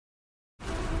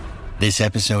This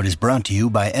episode is brought to you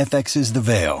by FX's The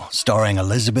Veil, starring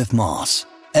Elizabeth Moss.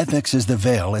 FX's The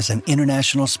Veil is an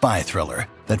international spy thriller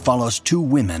that follows two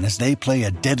women as they play a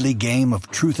deadly game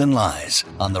of truth and lies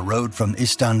on the road from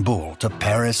Istanbul to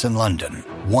Paris and London.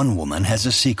 One woman has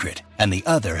a secret, and the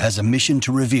other has a mission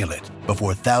to reveal it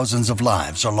before thousands of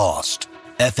lives are lost.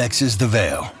 FX's The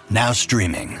Veil, now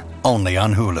streaming, only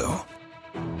on Hulu.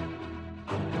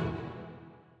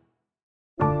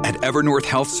 At Evernorth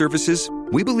Health Services,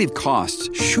 we believe costs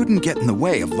shouldn't get in the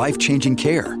way of life-changing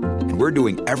care, and we're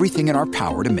doing everything in our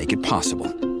power to make it possible.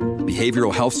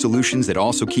 Behavioral health solutions that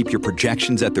also keep your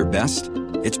projections at their best?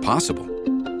 It's possible.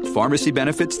 Pharmacy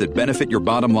benefits that benefit your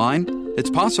bottom line? It's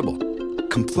possible.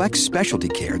 Complex specialty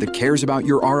care that cares about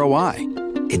your ROI?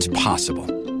 It's possible.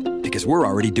 Because we're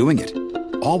already doing it.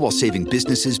 All while saving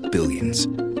businesses billions.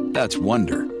 That's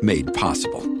Wonder made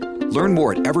possible. Learn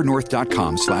more at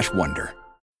evernorth.com/wonder.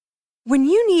 When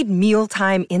you need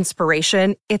mealtime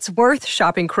inspiration, it's worth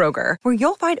shopping Kroger, where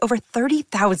you'll find over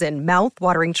 30,000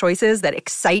 mouth-watering choices that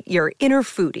excite your inner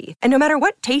foodie. And no matter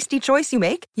what tasty choice you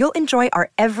make, you'll enjoy our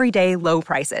everyday low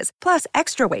prices, plus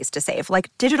extra ways to save,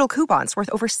 like digital coupons worth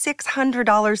over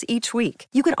 $600 each week.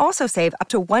 You can also save up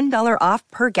to $1 off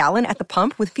per gallon at the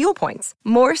pump with fuel points.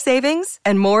 More savings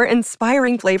and more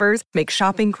inspiring flavors make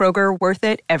shopping Kroger worth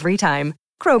it every time.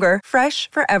 Kroger, fresh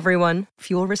for everyone.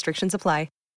 Fuel restrictions apply.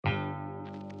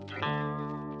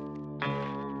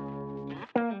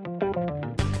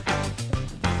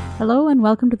 Hello and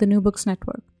welcome to the New Books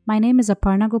Network. My name is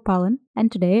Aparna Gopalan,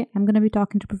 and today I'm going to be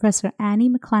talking to Professor Annie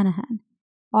McClanahan,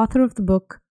 author of the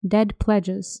book Dead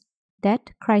Pledges: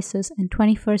 Debt, Crisis, and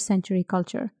 21st Century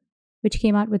Culture, which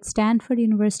came out with Stanford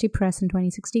University Press in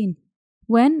 2016.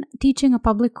 When teaching a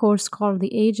public course called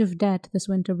The Age of Debt this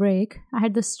winter break, I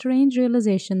had the strange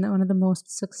realization that one of the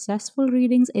most successful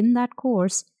readings in that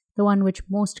course, the one which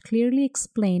most clearly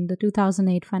explained the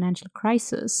 2008 financial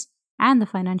crisis and the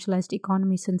financialized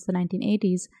economy since the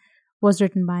 1980s, was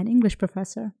written by an English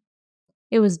professor.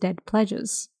 It was Dead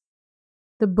Pledges.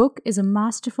 The book is a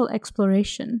masterful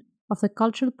exploration of the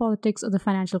cultural politics of the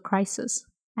financial crisis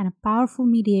and a powerful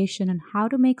mediation on how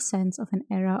to make sense of an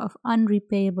era of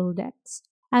unrepayable debts.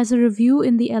 As a review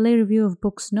in the LA Review of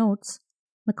Books notes,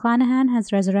 McClanahan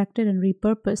has resurrected and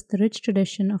repurposed the rich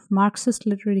tradition of Marxist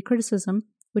literary criticism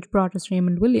which brought us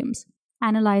Raymond Williams,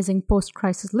 analyzing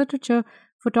post-crisis literature,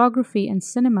 photography, and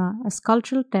cinema as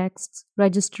cultural texts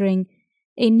registering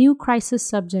a new crisis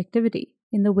subjectivity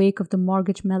in the wake of the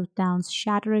mortgage meltdown's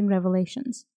shattering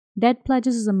revelations. Dead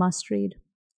Pledges is a must-read.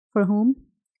 For whom?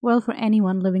 Well, for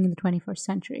anyone living in the 21st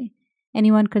century.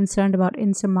 Anyone concerned about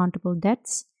insurmountable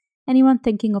debts, anyone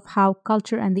thinking of how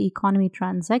culture and the economy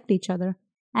transact each other,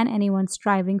 and anyone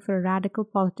striving for a radical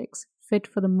politics fit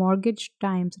for the mortgaged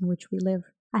times in which we live.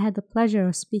 I had the pleasure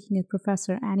of speaking with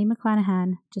Professor Annie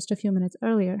McClanahan just a few minutes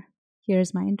earlier.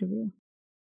 Here's my interview.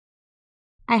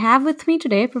 I have with me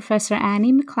today Professor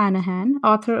Annie McClanahan,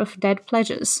 author of Dead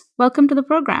Pledges. Welcome to the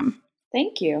program.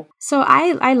 Thank you. So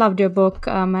I loved your book.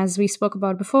 As we spoke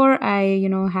about before, I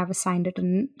have assigned it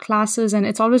in classes, and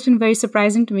it's always been very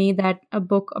surprising to me that a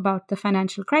book about the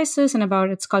financial crisis and about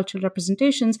its cultural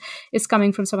representations is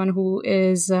coming from someone who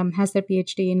has their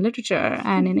PhD in literature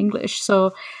and in English.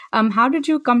 So how did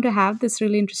you come to have this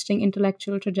really interesting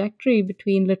intellectual trajectory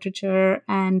between literature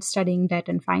and studying debt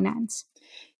and finance?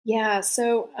 Yeah,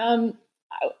 so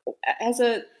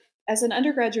as an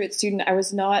undergraduate student, I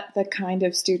was not the kind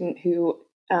of student who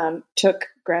took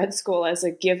grad school as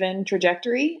a given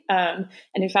trajectory. And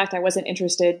in fact, I wasn't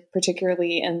interested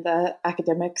particularly in the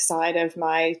academic side of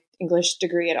my English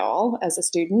degree at all as a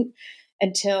student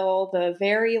until the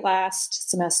very last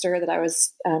semester that I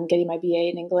was getting my BA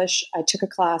in English. I took a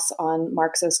class on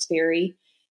Marxist theory,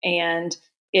 and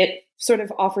it sort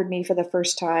of offered me for the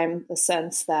first time the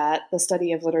sense that the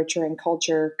study of literature and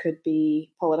culture could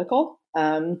be political.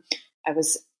 I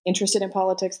was interested in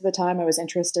politics at the time. I was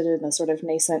interested in the sort of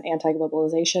nascent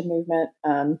anti-globalization movement.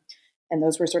 And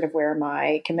those were sort of where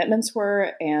my commitments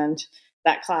were. And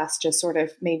that class just sort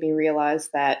of made me realize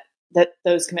that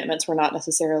those commitments were not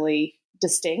necessarily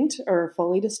distinct or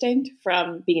fully distinct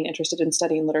from being interested in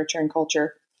studying literature and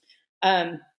culture.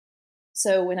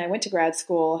 So when I went to grad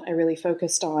school, I really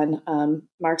focused on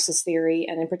Marxist theory,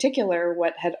 and in particular,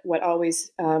 what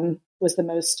always was the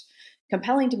most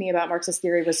compelling to me about Marxist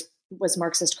theory was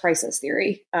Marxist crisis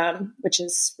theory, which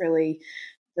is really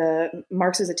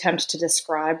Marx's attempt to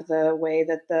describe the way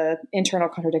that the internal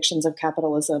contradictions of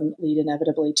capitalism lead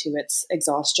inevitably to its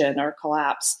exhaustion or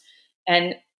collapse.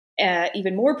 And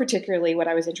even more particularly, what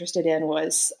I was interested in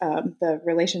was the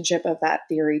relationship of that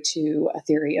theory to a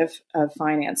theory of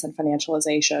finance and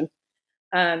financialization.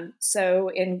 So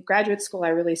in graduate school, I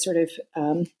really sort of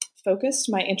focused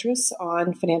my interests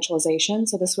on financialization.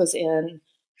 So this was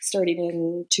starting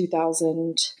in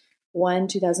 2001,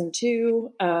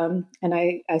 2002. And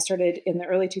I started in the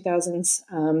early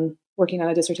 2000s working on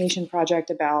a dissertation project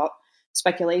about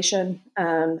speculation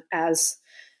as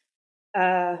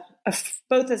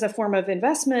both as a form of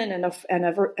investment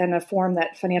and a form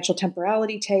that financial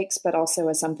temporality takes, but also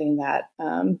as something that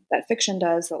that fiction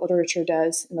does, that literature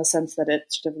does, in the sense that it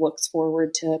sort of looks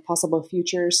forward to possible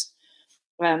futures.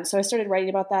 So I started writing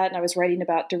about that, and I was writing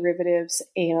about derivatives,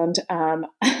 and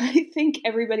I think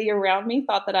everybody around me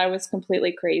thought that I was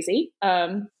completely crazy.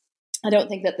 I don't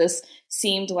think that this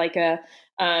seemed like a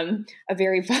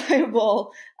very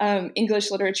viable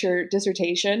English literature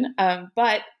dissertation.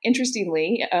 But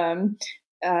interestingly,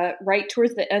 right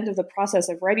towards the end of the process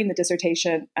of writing the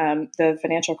dissertation, the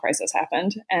financial crisis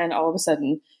happened. And all of a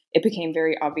sudden, it became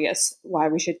very obvious why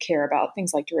we should care about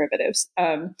things like derivatives.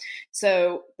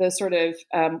 So the sort of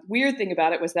weird thing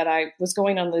about it was that I was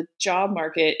going on the job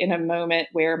market in a moment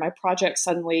where my project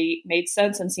suddenly made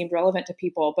sense and seemed relevant to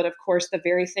people. But of course, the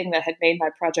very thing that had made my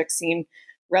project seem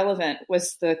relevant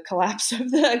was the collapse of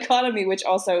the economy, which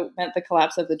also meant the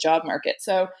collapse of the job market.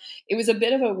 So it was a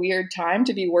bit of a weird time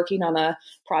to be working on a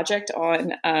project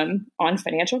on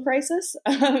financial crisis,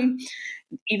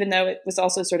 even though it was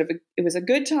also it was a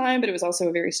good time, but it was also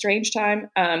a very strange time.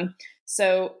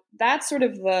 So that's sort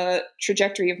of the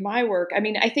trajectory of my work. I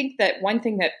mean, I think that one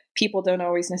thing that people don't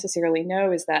always necessarily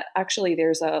know is that actually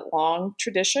there's a long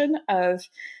tradition of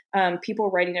people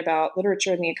writing about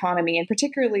literature in the economy, and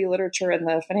particularly literature in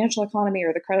the financial economy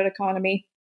or the credit economy.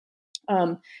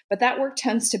 But that work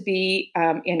tends to be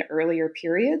in earlier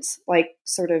periods, like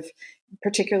sort of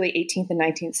particularly 18th and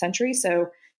 19th century. So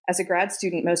as a grad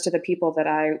student, most of the people that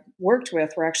I worked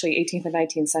with were actually 18th and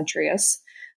 19th centuryists.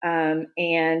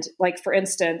 And like, for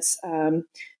instance,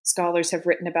 scholars have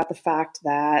written about the fact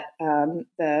that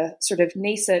the sort of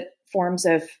nascent forms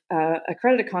of a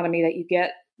credit economy that you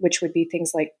get, which would be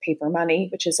things like paper money,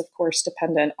 which is, of course,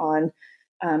 dependent on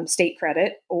state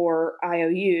credit, or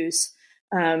IOUs,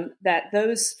 that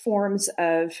those forms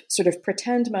of sort of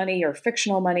pretend money or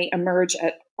fictional money emerge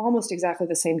at almost exactly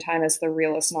the same time as the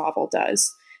realist novel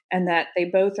does. And that they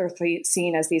both are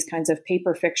seen as these kinds of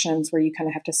paper fictions where you kind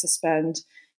of have to suspend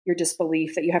your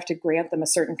disbelief, that you have to grant them a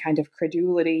certain kind of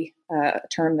credulity, a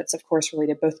term that's, of course,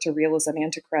 related both to realism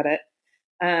and to credit.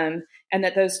 And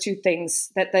that those two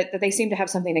things, that they seem to have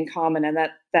something in common, and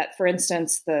that, for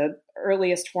instance, the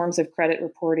earliest forms of credit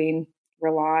reporting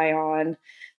rely on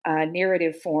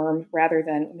narrative form rather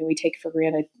than, I mean, we take for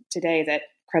granted today that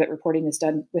credit reporting is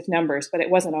done with numbers, but it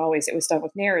wasn't always. It was done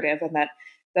with narrative, and that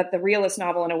the realist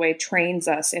novel, in a way, trains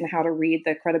us in how to read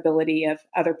the credibility of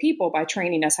other people by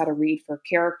training us how to read for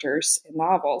characters in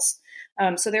novels.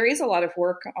 So there is a lot of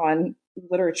work on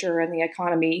literature and the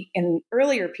economy in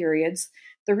earlier periods.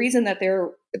 The reason that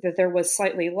there was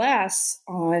slightly less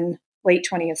on late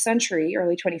 20th century,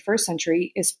 early 21st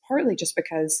century is partly just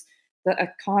because the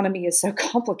economy is so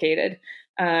complicated.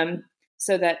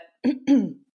 So that,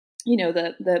 you know,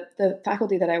 the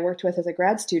faculty that I worked with as a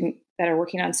grad student that are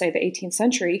working on, say, the 18th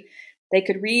century, they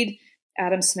could read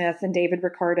Adam Smith and David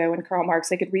Ricardo and Karl Marx.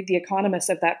 They could read the economists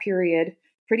of that period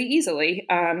pretty easily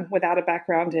without a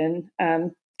background in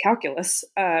calculus.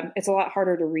 It's a lot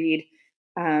harder to read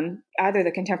either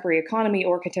the contemporary economy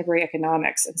or contemporary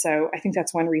economics. And so I think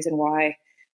that's one reason why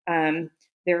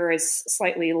there is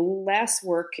slightly less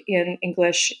work in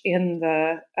English in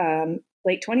the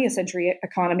late 20th century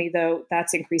economy, though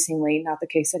that's increasingly not the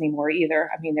case anymore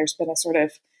either. I mean, there's been a sort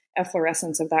of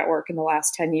efflorescence of that work in the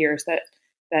last 10 years that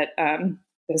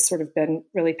has sort of been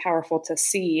really powerful to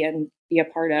see and be a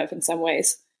part of in some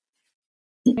ways.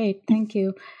 Great, thank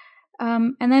you.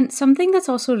 And then something that's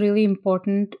also really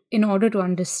important in order to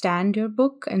understand your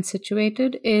book and situate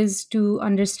it is to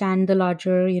understand the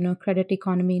larger, credit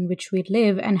economy in which we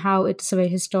live and how it's a very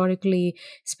historically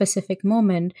specific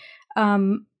moment.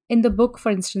 In the book,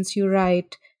 for instance, you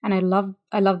write, and I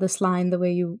love this line, the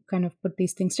way you kind of put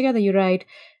these things together. You write,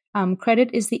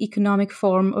 credit is the economic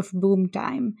form of boom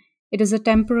time. It is a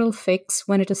temporal fix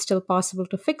when it is still possible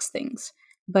to fix things.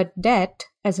 But debt,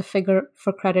 as a figure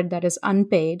for credit that is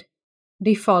unpaid,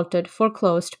 defaulted,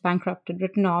 foreclosed, bankrupted,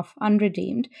 written off,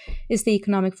 unredeemed, is the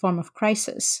economic form of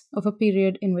crisis, of a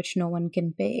period in which no one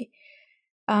can pay.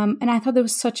 And I thought there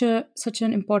was such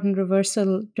an important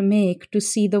reversal to make, to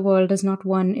see the world as not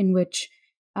one in which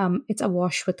it's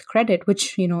awash with credit,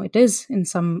 which, it is in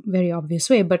some very obvious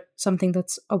way, but something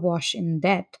that's awash in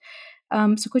debt.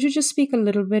 So could you just speak a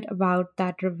little bit about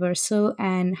that reversal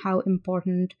and how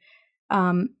important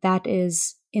that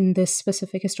is in this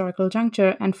specific historical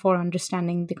juncture and for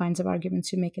understanding the kinds of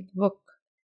arguments you make in the book.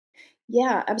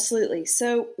 Yeah, absolutely.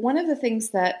 So one of the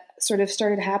things that sort of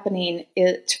started happening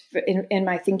in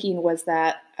my thinking was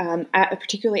that,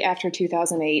 particularly after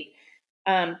 2008,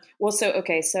 the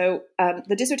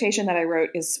dissertation that I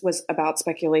wrote was about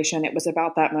speculation. It was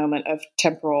about that moment of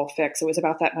temporal fix. It was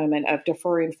about that moment of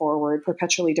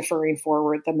perpetually deferring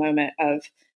forward the moment of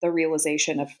the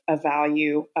realization of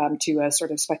value to a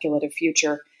sort of speculative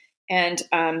future. And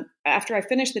after I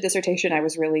finished the dissertation, I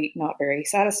was really not very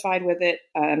satisfied with it.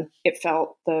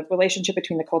 The relationship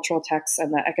between the cultural texts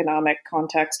and the economic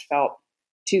context felt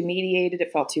too mediated.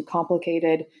 It felt too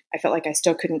complicated. I felt like I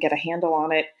still couldn't get a handle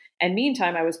on it. And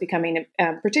meantime, I was becoming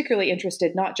particularly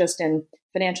interested not just in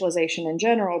financialization in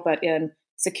general, but in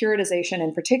securitization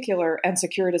in particular, and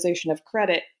securitization of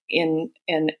credit in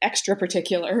extra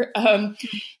particular,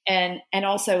 and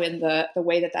also in the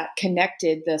way that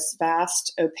connected this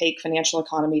vast, opaque financial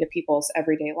economy to people's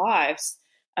everyday lives.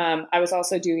 I was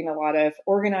also doing a lot of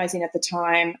organizing at the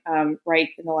time, right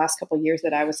in the last couple of years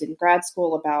that I was in grad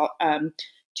school, about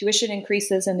tuition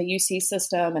increases in the UC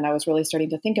system. And I was really starting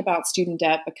to think about student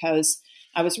debt because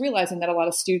I was realizing that a lot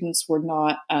of students were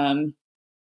not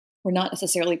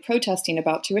necessarily protesting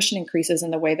about tuition increases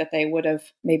in the way that they would have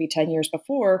maybe 10 years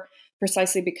before,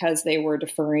 precisely because they were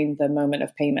deferring the moment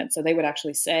of payment. So they would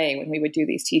actually say, when we would do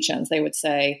these teach-ins, they would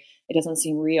say, it doesn't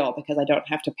seem real because I don't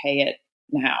have to pay it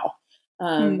now.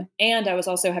 And I was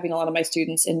also having a lot of my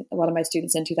students in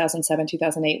 2007,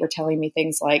 2008 were telling me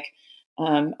things like,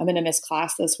 I'm going to miss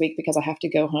class this week because I have to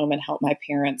go home and help my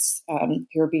parents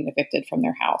who are being evicted from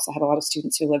their house. I had a lot of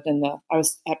students who lived I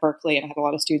was at Berkeley, and I had a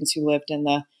lot of students who lived in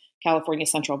the California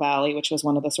Central Valley, which was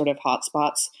one of the sort of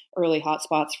early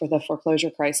hotspots for the foreclosure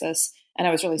crisis. And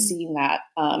I was really seeing that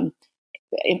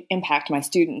impact my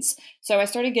students. So I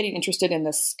started getting interested in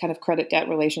this kind of credit debt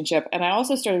relationship. And I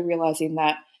also started realizing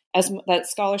that that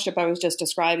scholarship I was just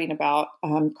describing about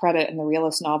credit in the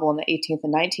realist novel in the 18th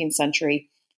and 19th century,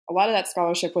 a lot of that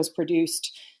scholarship was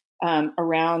produced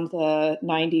around the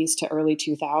 90s to early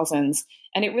 2000s.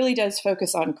 And it really does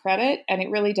focus on credit, and it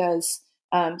really does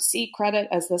see credit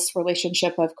as this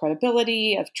relationship of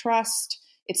credibility, of trust.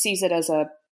 It sees it as a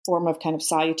form of kind of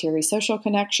salutary social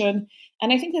connection.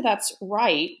 And I think that that's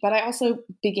right. But I also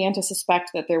began to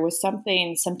suspect that there was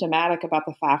something symptomatic about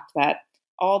the fact that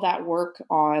all that work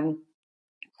on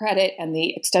credit and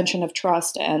the extension of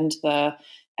trust and the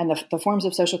forms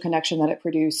of social connection that it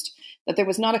produced, that there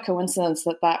was not a coincidence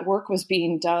that work was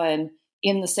being done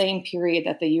in the same period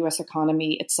that the U.S.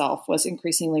 economy itself was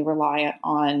increasingly reliant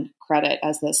on credit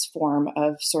as this form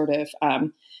of sort of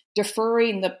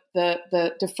deferring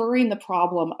the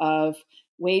problem of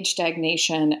wage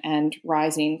stagnation and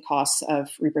rising costs of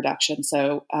reproduction.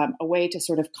 So a way to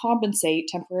sort of compensate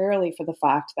temporarily for the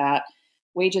fact that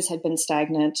wages had been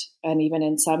stagnant and even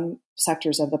in some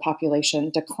sectors of the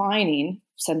population declining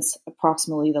since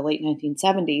approximately the late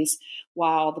 1970s,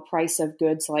 while the price of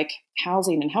goods like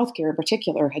housing and healthcare in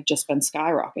particular had just been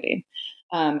skyrocketing.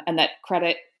 And that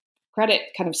credit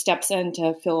kind of steps in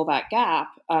to fill that gap.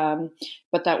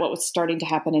 But that what was starting to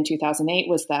happen in 2008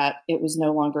 was that it was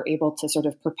no longer able to sort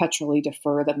of perpetually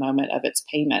defer the moment of its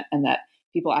payment, and that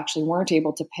people actually weren't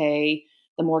able to pay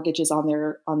the mortgages on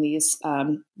these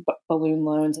balloon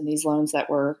loans and these loans that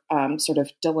were sort of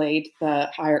delayed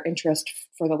the higher interest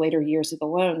for the later years of the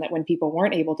loan, that when people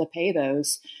weren't able to pay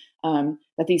those,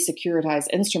 that these securitized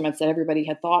instruments that everybody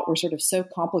had thought were sort of so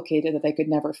complicated that they could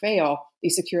never fail,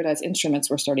 these securitized instruments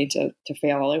were starting to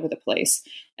fail all over the place.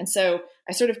 And so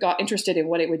I sort of got interested in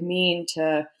what it would mean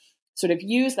to sort of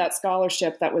use that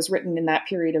scholarship that was written in that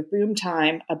period of boom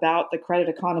time about the credit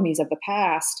economies of the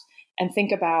past and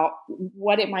think about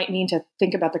what it might mean to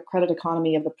think about the credit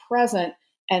economy of the present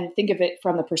and think of it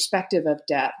from the perspective of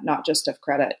debt, not just of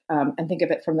credit, and think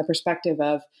of it from the perspective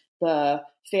of the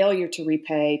failure to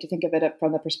repay, to think of it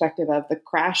from the perspective of the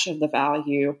crash of the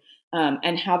value,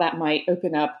 and how that might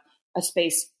open up a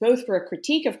space both for a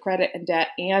critique of credit and debt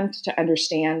and to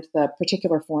understand the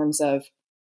particular forms of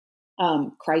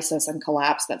crisis and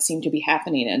collapse that seem to be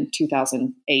happening in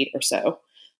 2008 or so.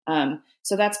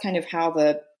 So that's kind of how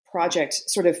the project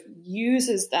sort of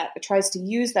tries to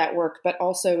use that work, but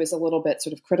also is a little bit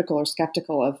sort of critical or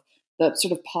skeptical of the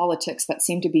sort of politics that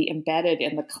seem to be embedded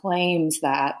in the claims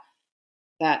that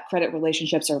credit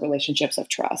relationships are relationships of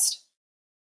trust.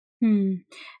 And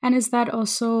is that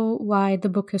also why the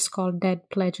book is called Dead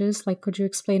Pledges? Like, could you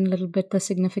explain a little bit the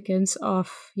significance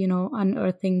of,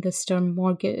 unearthing this term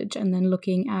mortgage and then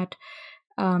looking at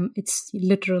its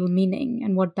literal meaning,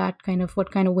 and what kind of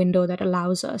window that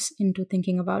allows us into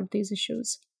thinking about these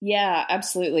issues. Yeah,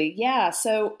 absolutely. Yeah.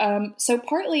 So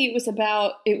partly it was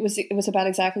about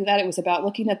exactly that. It was about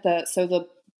looking at the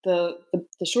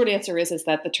short answer is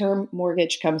that the term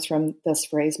mortgage comes from this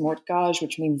phrase mortgage,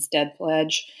 which means dead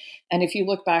pledge. And if you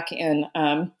look back in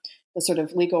the sort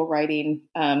of legal writing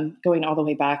going all the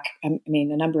way back, a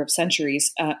number of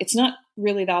centuries, it's not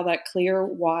really all that clear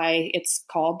why it's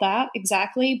called that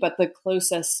exactly, but the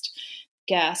closest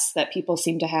guess that people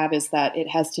seem to have is that it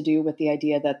has to do with the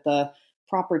idea that the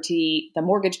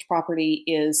mortgaged property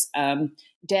is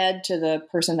dead to the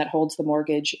person that holds the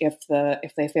mortgage if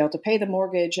they fail to pay the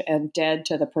mortgage, and dead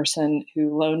to the person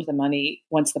who loaned the money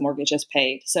once the mortgage is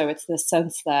paid. So it's the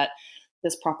sense that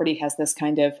this property has this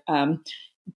kind of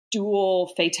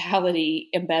dual fatality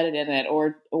embedded in it,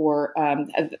 or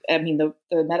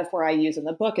the metaphor I use in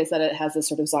the book is that it has this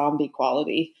sort of zombie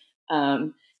quality.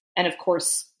 And of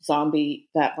course,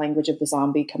 that language of the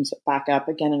zombie comes back up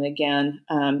again and again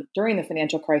during the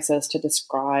financial crisis to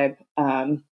describe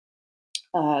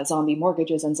zombie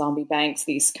mortgages and zombie banks,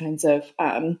 these kinds of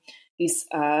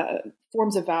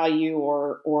forms of value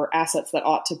or assets that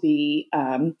ought to be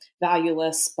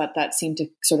valueless, but that seem to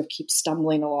sort of keep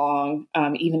stumbling along,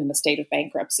 even in the state of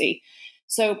bankruptcy.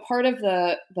 So part of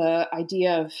the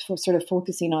idea of sort of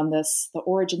focusing on the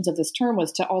origins of this term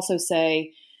was to also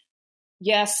say,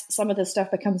 yes, some of this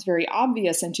stuff becomes very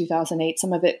obvious in 2008.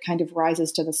 Some of it kind of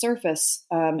rises to the surface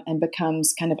and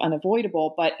becomes kind of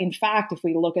unavoidable. But in fact, if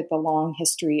we look at the long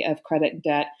history of credit and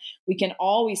debt, we can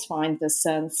always find this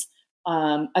sense,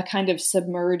 a kind of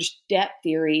submerged debt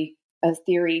theory, a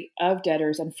theory of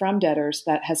debtors and from debtors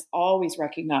that has always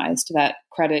recognized that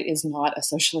credit is not a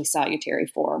socially salutary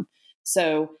form.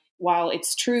 So while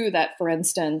it's true that, for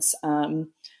instance,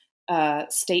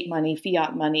 state money,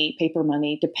 fiat money, paper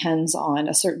money depends on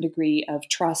a certain degree of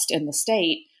trust in the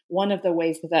state, one of the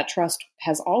ways that trust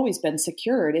has always been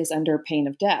secured is under pain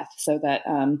of death. So that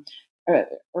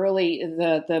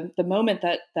the moment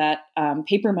that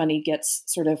paper money gets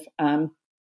sort of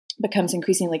becomes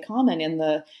increasingly common in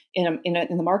the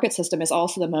market system is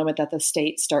also the moment that the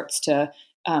state starts to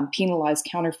penalize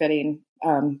counterfeiting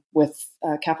with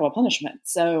capital punishment.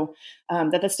 So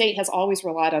that the state has always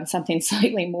relied on something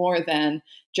slightly more than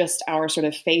just our sort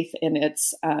of faith in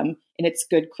its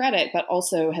good credit, but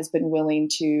also has been willing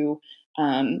to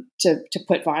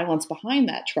put violence behind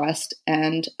that trust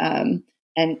and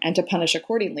to punish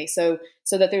accordingly. So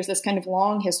that there's this kind of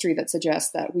long history that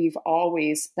suggests that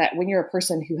that when you're a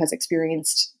person who has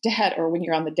experienced debt, or when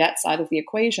you're on the debt side of the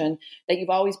equation, that you've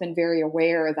always been very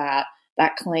aware that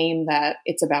claim that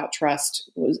it's about trust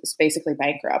was basically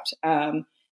bankrupt. And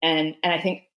I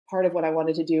think part of what I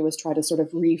wanted to do was try to sort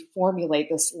of reformulate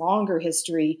this longer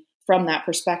history from that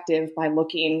perspective by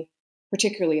looking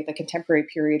particularly at the contemporary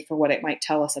period for what it might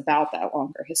tell us about that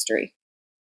longer history.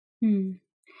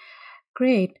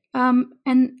 Great.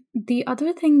 And the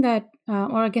other thing that,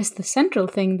 or I guess the central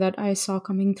thing that I saw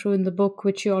coming through in the book,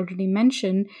 which you already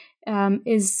mentioned,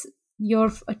 is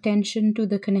your attention to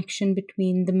the connection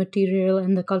between the material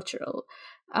and the cultural.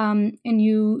 And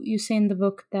you say in the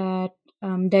book that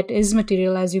debt is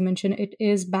material, as you mentioned. It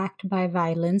is backed by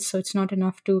violence, so it's not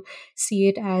enough to see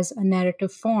it as a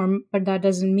narrative form, but that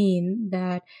doesn't mean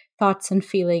that thoughts and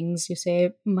feelings, you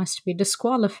say, must be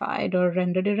disqualified or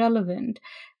rendered irrelevant,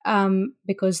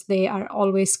 because they are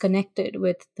always connected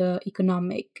with the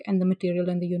economic and the material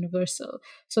and the universal.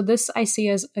 So this I see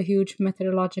as a huge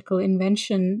methodological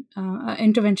intervention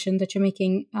that you're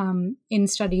making in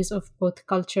studies of both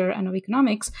culture and of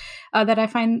economics that I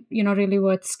find really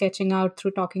worth sketching out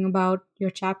through talking about your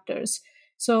chapters.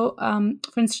 So,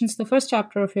 for instance, the first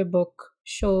chapter of your book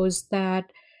shows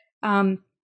that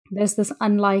there's this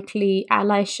unlikely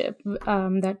allyship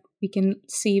that we can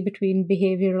see between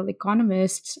behavioral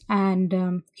economists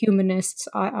and humanists,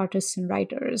 artists and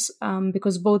writers,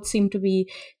 because both seem to be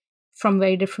from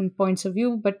very different points of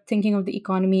view, but thinking of the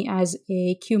economy as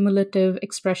a cumulative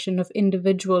expression of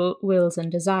individual wills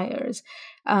and desires.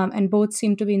 And both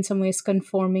seem to be in some ways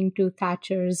conforming to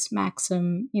Thatcher's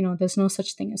maxim, there's no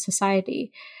such thing as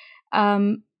society.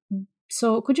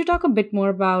 So could you talk a bit more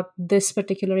about this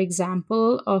particular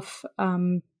example of,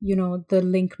 the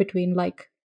link between like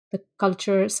the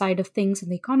culture side of things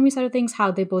and the economy side of things, how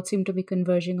they both seem to be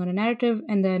converging on a narrative,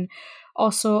 and then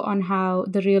also on how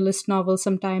the realist novel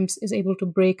sometimes is able to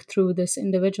break through this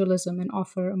individualism and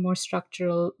offer a more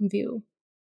structural view?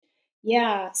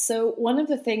 Yeah. So one of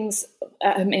the things,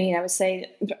 I was saying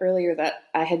earlier that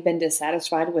I had been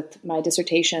dissatisfied with my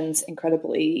dissertation's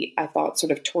incredibly, I thought,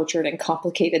 sort of tortured and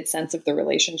complicated sense of the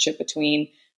relationship between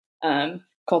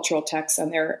cultural texts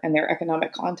and their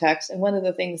economic context. And one of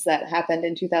the things that happened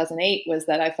in 2008 was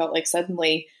that I felt like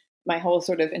suddenly my whole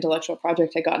sort of intellectual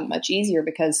project had gotten much easier,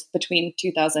 because between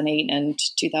 2008 and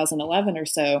 2011 or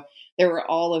so, there were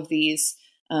all of these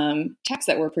texts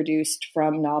that were produced,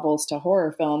 from novels to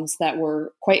horror films, that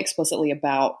were quite explicitly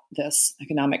about this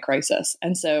economic crisis.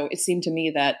 And so it seemed to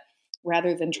me that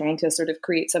rather than trying to sort of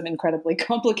create some incredibly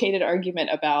complicated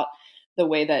argument about the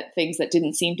way that things that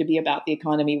didn't seem to be about the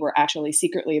economy were actually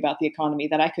secretly about the economy,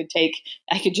 that I could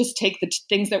just take the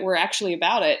things that were actually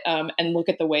about it and look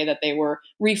at the way that they were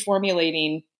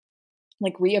reformulating,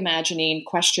 like reimagining,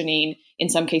 questioning, in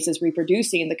some cases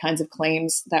reproducing the kinds of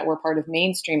claims that were part of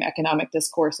mainstream economic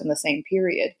discourse in the same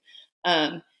period.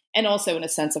 And also, in a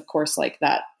sense, of course, like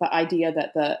the idea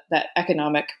that the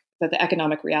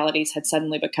economic realities had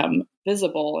suddenly become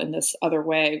visible in this other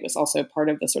way was also part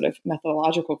of the sort of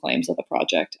methodological claims of the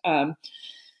project.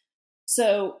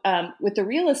 So with the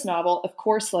realist novel, of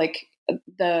course, like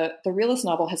the realist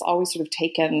novel has always sort of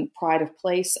taken pride of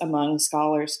place among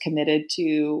scholars committed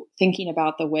to thinking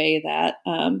about the way that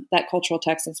that cultural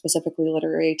texts, and specifically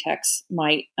literary texts,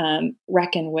 might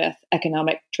reckon with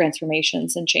economic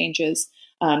transformations and changes,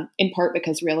 in part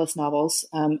because realist novels,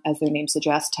 as their name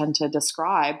suggests, tend to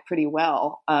describe pretty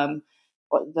well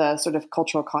the sort of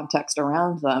cultural context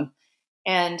around them.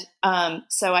 And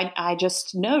so I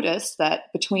just noticed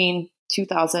that between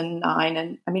 2009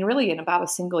 and, I mean, really in about a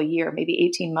single year, maybe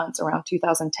 18 months, around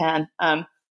 2010,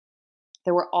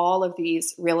 there were all of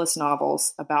these realist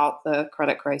novels about the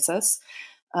credit crisis.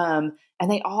 And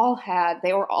they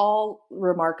were all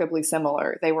remarkably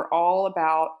similar. They were all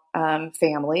about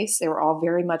families. They were all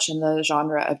very much in the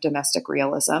genre of domestic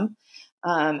realism.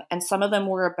 And some of them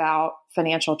were about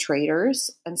financial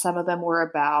traders, and some of them were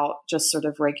about just sort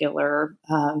of regular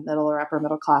middle or upper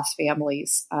middle class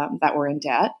families that were in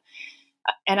debt.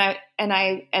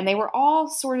 And they were all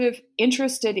sort of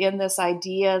interested in this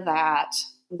idea that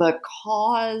the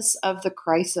cause of the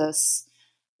crisis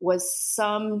was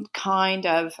some kind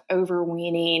of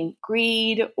overweening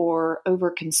greed or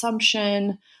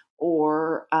overconsumption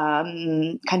or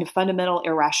kind of fundamental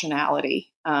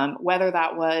irrationality, whether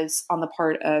that was on the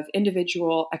part of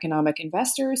individual economic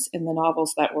investors in the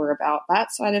novels that were about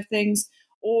that side of things,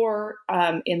 or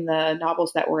in the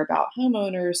novels that were about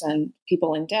homeowners and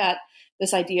people in debt.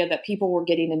 This idea that people were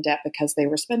getting in debt because they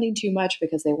were spending too much,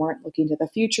 because they weren't looking to the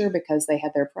future, because they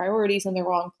had their priorities in the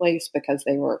wrong place, because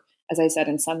they were, as I said,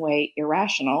 in some way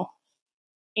irrational.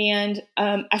 And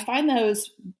I find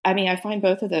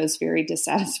both of those very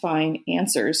dissatisfying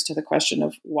answers to the question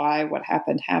of why what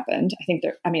happened. I think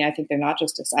they're not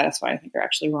just dissatisfying. I think they're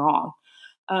actually wrong.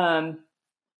 And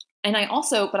I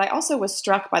also was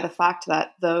struck by the fact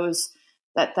that those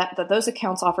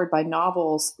accounts offered by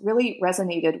novels really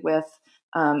resonated with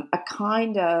a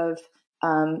kind of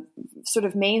sort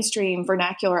of mainstream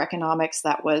vernacular economics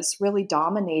that was really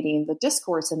dominating the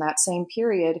discourse in that same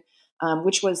period,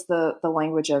 which was the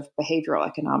language of behavioral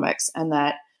economics. And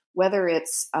that whether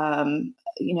it's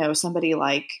somebody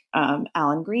like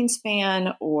Alan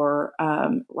Greenspan or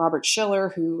Robert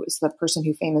Shiller, who is the person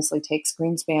who famously takes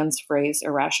Greenspan's phrase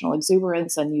irrational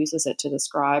exuberance and uses it to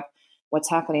describe what's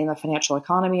happening in the financial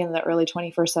economy in the early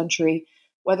 21st century,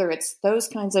 whether it's those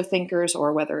kinds of thinkers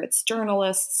or whether it's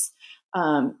journalists,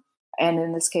 and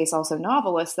in this case also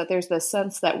novelists, that there's this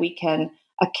sense that we can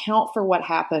account for what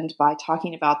happened by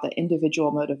talking about the individual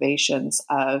motivations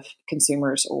of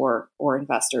consumers or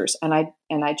investors. And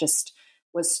I just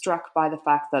was struck by the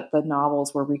fact that the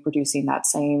novels were reproducing that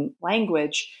same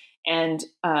language. And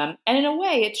in a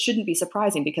way, it shouldn't be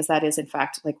surprising, because that is, in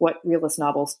fact, like what realist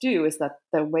novels do, is that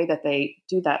the way that they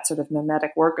do that sort of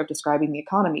mimetic work of describing the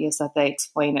economy is that they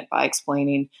explain it by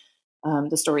explaining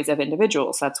the stories of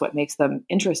individuals. That's what makes them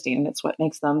interesting, and it's what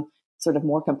makes them sort of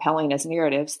more compelling as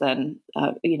narratives than,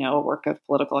 a work of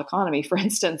political economy, for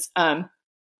instance.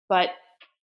 But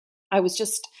I was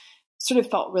just sort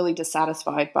of felt really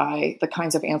dissatisfied by the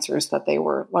kinds of answers that they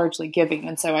were largely giving.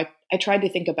 And so I tried to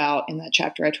think about, in that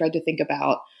chapter,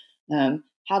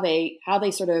 how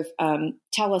they sort of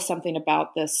tell us something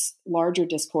about this larger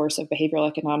discourse of behavioral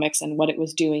economics and what it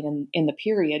was doing in the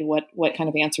period, what kind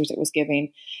of answers it was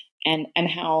giving, and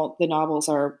how the novels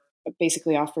are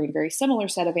basically offering a very similar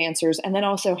set of answers, and then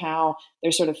also how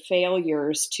their sort of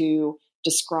failures to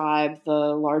describe the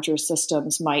larger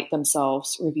systems might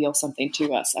themselves reveal something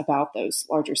to us about those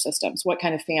larger systems, what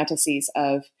kind of fantasies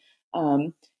of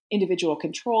individual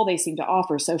control they seem to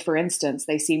offer. So, for instance,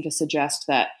 they seem to suggest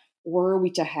that were we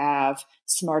to have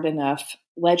smart enough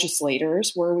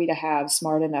legislators, were we to have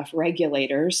smart enough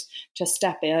regulators to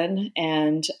step in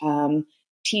and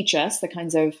teach us the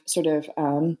kinds of sort of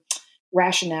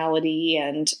rationality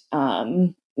and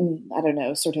I don't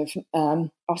know, sort of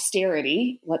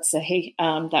austerity, let's say,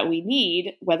 that we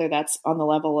need, whether that's on the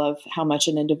level of how much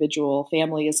an individual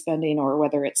family is spending, or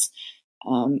whether it's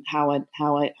how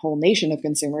a whole nation of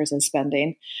consumers is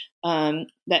spending. That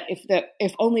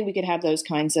if only we could have those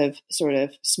kinds of sort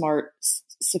of smart,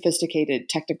 sophisticated,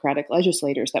 technocratic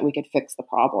legislators, that we could fix the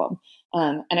problem.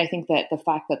 And I think that the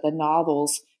fact that the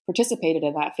novels participated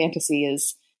in that fantasy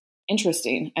is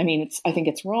interesting. I mean, I think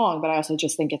it's wrong, but I also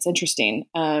just think it's interesting.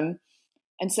 And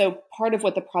so part of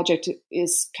what the project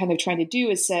is kind of trying to do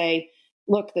is say,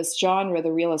 look, this genre,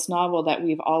 the realist novel that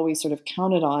we've always sort of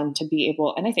counted on to be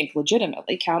able, and I think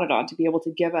legitimately counted on to be able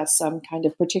to give us some kind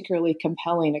of particularly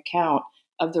compelling account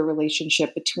of the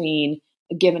relationship between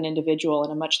a given individual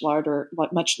and a much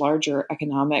larger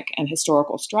economic and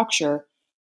historical structure,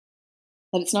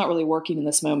 that it's not really working in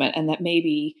this moment, and that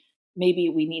maybe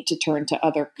we need to turn to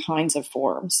other kinds of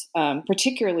forms,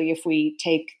 particularly if we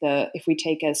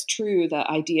take as true the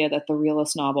idea that the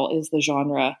realist novel is the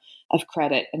genre of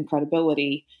credit and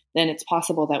credibility. Then it's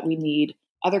possible that we need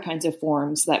other kinds of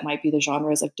forms that might be the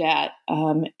genres of debt,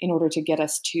 in order to get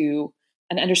us to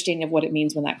an understanding of what it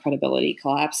means when that credibility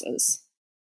collapses.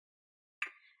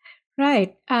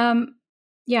 Right.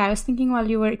 Yeah, I was thinking while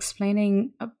you were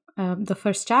explaining the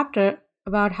first chapter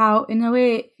about how, in a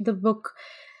way, the book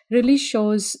really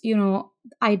shows,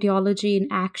 ideology in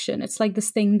action. It's like this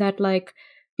thing that like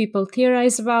people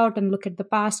theorize about and look at the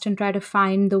past and try to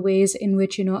find the ways in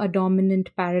which, a dominant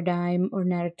paradigm or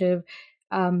narrative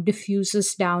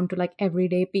diffuses down to like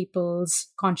everyday people's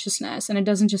consciousness. And it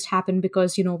doesn't just happen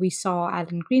because, we saw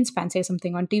Alan Greenspan say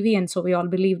something on TV and so we all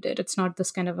believed it. It's not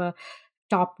this kind of a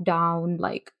top down,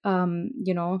 like,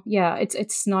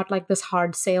 it's not like this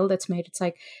hard sale that's made. It's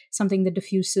like something that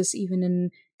diffuses even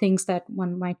in things that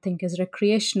one might think is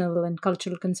recreational and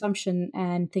cultural consumption,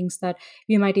 and things that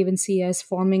we might even see as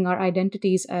forming our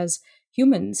identities as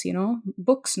humans,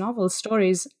 books, novels,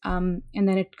 stories. And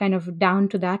then it kind of down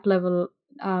to that level,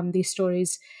 these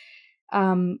stories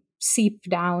seep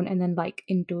down and then like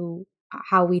into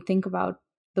how we think about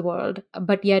the world.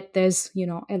 But yet there's,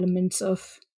 elements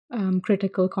of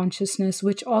critical consciousness,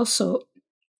 which also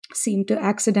seem to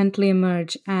accidentally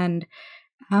emerge. And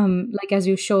like as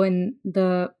you show in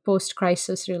the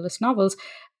post-crisis realist novels,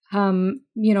 kind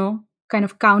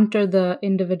of counter the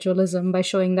individualism by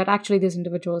showing that actually these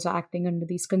individuals are acting under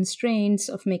these constraints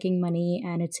of making money,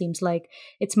 and it seems like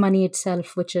it's money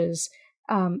itself which is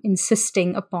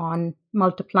insisting upon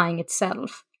multiplying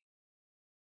itself.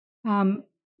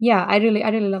 Yeah, I really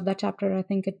love that chapter. I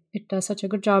think it does such a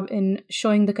good job in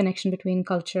showing the connection between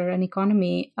culture and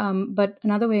economy. But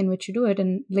another way in which you do it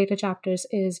in later chapters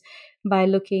is by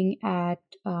looking at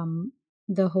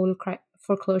the whole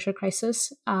foreclosure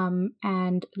crisis,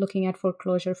 and looking at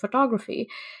foreclosure photography,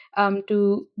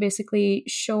 to basically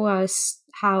show us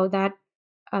how that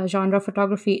genre of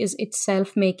photography is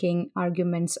itself making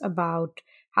arguments about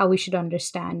how we should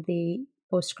understand the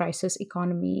post-crisis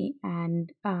economy,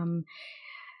 and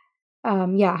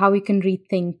how we can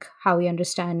rethink how we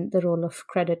understand the role of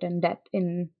credit and debt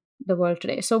in the world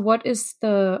today. So what is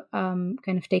the kind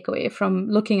of takeaway from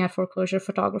looking at foreclosure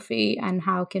photography, and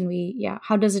how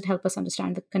does it help us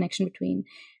understand the connection between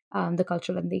the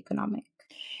cultural and the economic?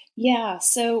 Yeah,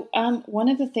 so one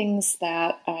of the things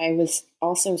that I was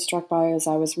also struck by as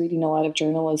I was reading a lot of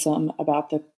journalism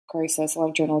about the crisis, a lot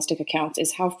of journalistic accounts,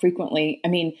 is how frequently,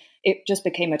 it just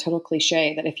became a total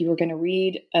cliche that if you were going to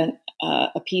read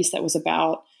a piece that was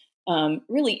about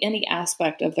really any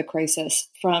aspect of the crisis,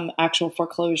 from actual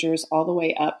foreclosures all the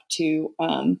way up to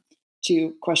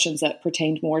questions that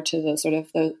pertained more to the sort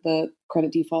of the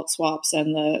credit default swaps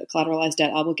and the collateralized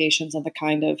debt obligations and the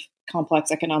kind of complex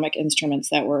economic instruments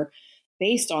that were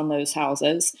based on those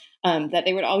houses, that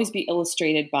they would always be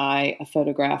illustrated by a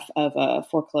photograph of a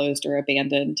foreclosed or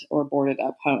abandoned or boarded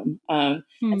up home.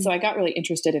 And so I got really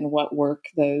interested in what work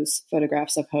those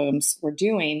photographs of homes were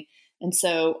doing. And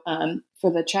so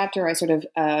for the chapter, I sort of,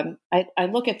 I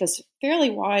look at this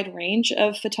fairly wide range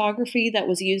of photography that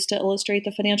was used to illustrate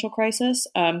the financial crisis.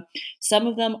 Some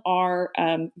of them are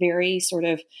very sort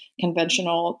of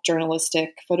conventional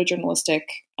photojournalistic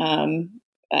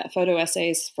photo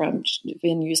essays from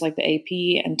venues like the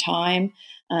AP and Time.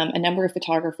 A number of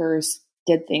photographers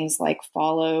did things like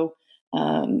follow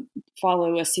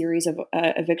a series of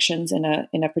evictions in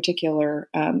a particular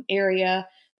area.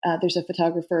 There's a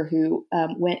photographer who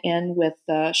went in with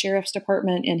the sheriff's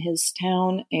department in his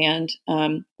town, and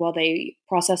while they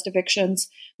processed evictions,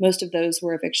 most of those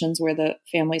were evictions where the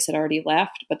families had already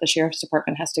left, but the sheriff's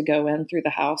department has to go in through the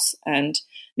house and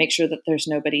make sure that there's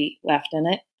nobody left in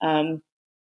it.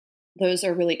 those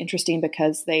are really interesting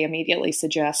because they immediately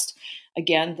suggest,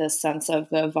 again, this sense of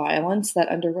the violence that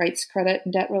underwrites credit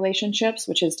and debt relationships,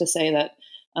 which is to say that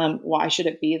why should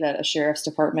it be that a sheriff's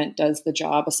department does the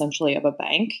job essentially of a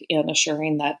bank in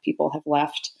assuring that people have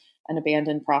left an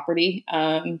abandoned property?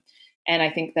 And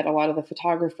I think that a lot of the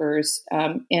photographers,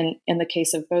 in the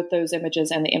case of both those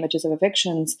images and the images of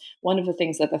evictions, one of the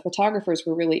things that the photographers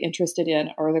were really interested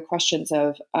in are the questions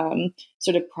of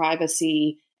sort of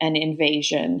privacy and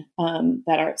invasion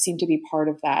that seem to be part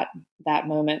of that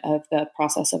moment of the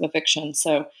process of eviction.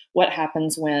 So what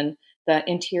happens when the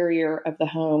interior of the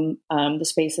home, the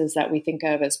spaces that we think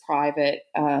of as private,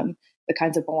 the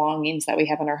kinds of belongings that we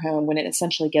have in our home, when it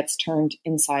essentially gets turned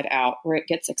inside out, where it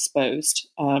gets exposed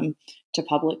to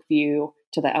public view,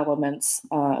 to the elements,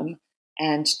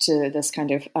 and to this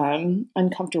kind of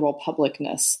uncomfortable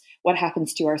publicness? What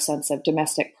happens to our sense of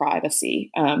domestic privacy?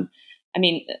 I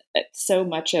mean, so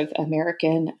much of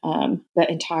American, the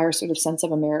entire sort of sense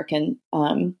of American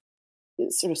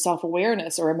sort of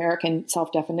self-awareness or American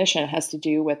self-definition has to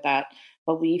do with that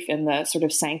belief in the sort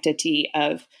of sanctity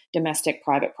of domestic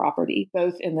private property,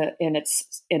 both in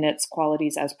its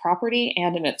qualities as property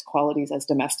and in its qualities as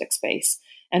domestic space.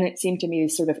 And it seemed to me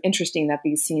sort of interesting that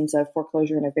these scenes of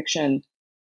foreclosure and eviction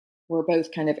were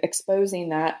both kind of exposing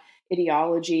that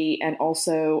ideology and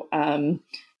also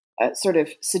sort of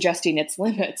suggesting its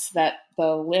limits, that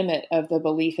the limit of the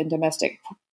belief in domestic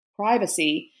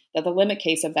privacy, that the limit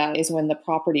case of that is when the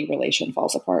property relation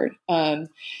falls apart.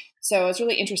 So I was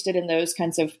really interested in those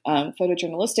kinds of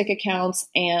photojournalistic accounts.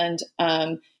 And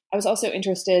I was also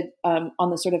interested on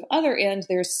the sort of other end,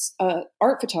 there's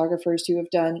art photographers who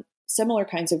have done similar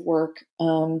kinds of work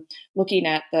looking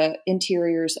at the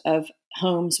interiors of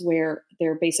homes where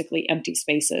they're basically empty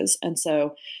spaces. And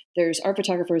so there's art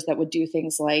photographers that would do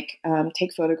things like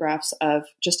take photographs of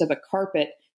a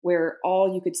carpet where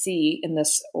all you could see in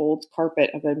this old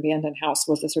carpet of an abandoned house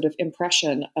was the sort of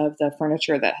impression of the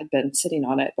furniture that had been sitting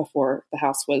on it before the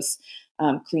house was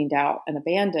cleaned out and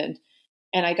abandoned.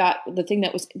 And I got the thing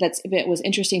that was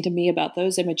interesting to me about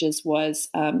those images was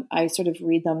I sort of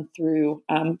read them through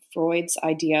Freud's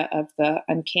idea of the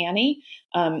uncanny,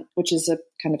 which is a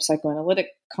kind of psychoanalytic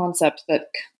concept that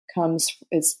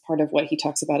is part of what he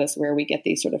talks about as where we get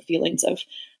these sort of feelings of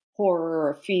horror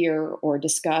or fear or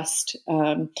disgust.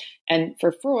 And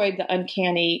for Freud, the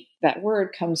uncanny, that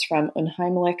word comes from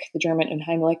unheimlich, the German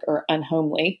unheimlich, or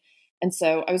unhomely. And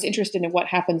so I was interested in what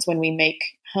happens when we make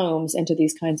homes into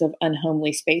these kinds of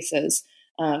unhomely spaces.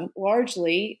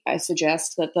 Largely, I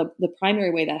suggest that the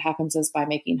primary way that happens is by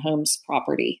making homes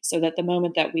property. So that the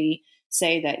moment that we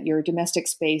say that your domestic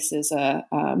space is a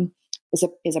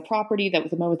property, that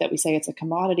with the moment that we say it's a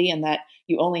commodity and that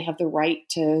you only have the right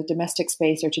to domestic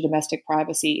space or to domestic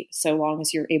privacy so long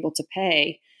as you're able to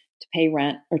pay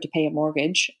rent or to pay a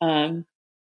mortgage,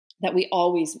 that we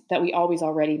always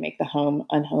already make the home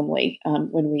unhomely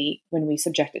when we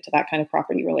subject it to that kind of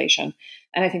property relation.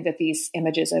 And I think that these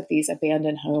images of these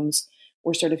abandoned homes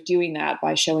were sort of doing that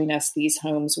by showing us these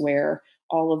homes where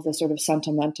all of the sort of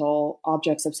sentimental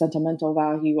objects of sentimental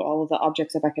value, all of the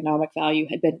objects of economic value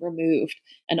had been removed.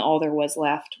 And all there was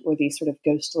left were these sort of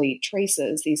ghostly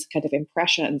traces, these kind of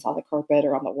impressions on the carpet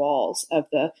or on the walls of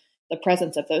the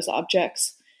presence of those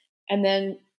objects. And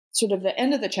then sort of the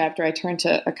end of the chapter, I turned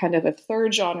to a kind of a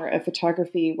third genre of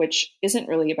photography, which isn't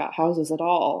really about houses at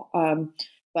all.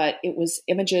 But it was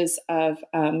images of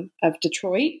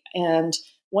Detroit. And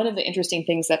one of the interesting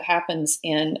things that happens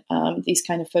in these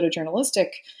kind of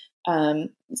photojournalistic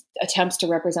attempts to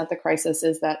represent the crisis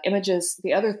is that images,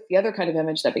 the other kind of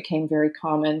image that became very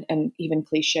common and even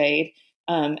cliched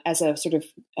as a sort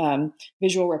of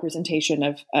visual representation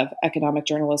of economic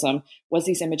journalism was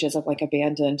these images of like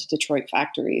abandoned Detroit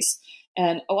factories.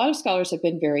 And a lot of scholars have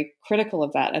been very critical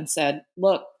of that and said,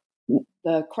 look,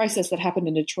 the crisis that happened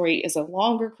in Detroit is a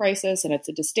longer crisis and it's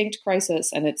a distinct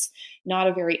crisis and it's not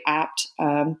a very apt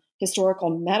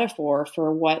historical metaphor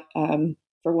for what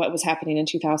was happening in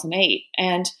 2008.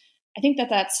 And I think that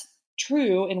that's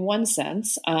true in one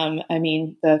sense. I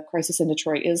mean, the crisis in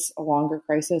Detroit is a longer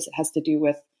crisis. It has to do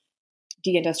with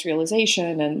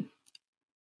deindustrialization and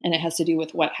it has to do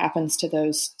with what happens to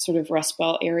those sort of Rust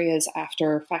Belt areas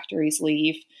after factories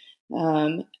leave.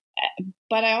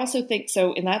 But I also think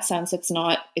so in that sense, it's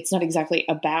not exactly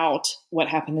about what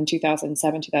happened in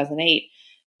 2007, 2008.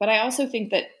 But I also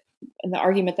think that and the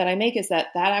argument that I make is that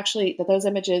those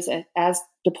images as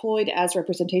deployed as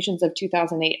representations of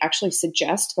 2008 actually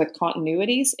suggest the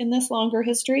continuities in this longer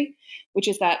history, which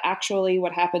is that actually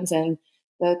what happens in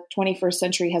the 21st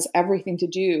century has everything to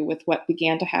do with what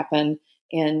began to happen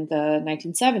in the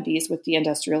 1970s with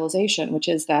deindustrialization, which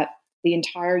is that the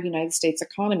entire United States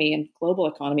economy and global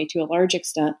economy to a large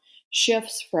extent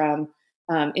shifts from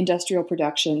industrial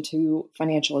production to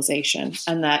financialization.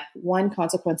 And that one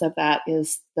consequence of that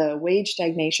is the wage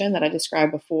stagnation that I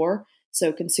described before.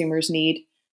 So consumers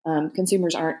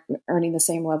aren't earning the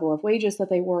same level of wages that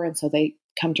they were. And so they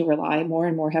come to rely more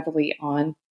and more heavily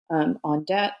on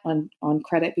debt, on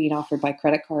credit being offered by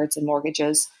credit cards and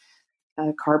mortgages,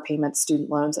 car payments, student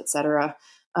loans, et cetera.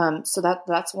 So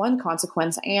that's one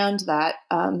consequence, and that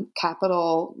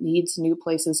capital needs new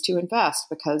places to invest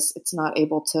because it's not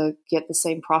able to get the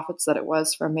same profits that it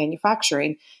was from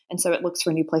manufacturing. And so it looks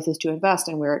for new places to invest,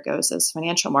 and where it goes is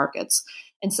financial markets.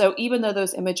 And so even though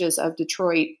those images of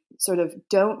Detroit sort of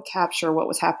don't capture what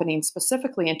was happening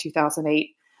specifically in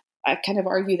 2008, I kind of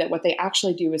argue that what they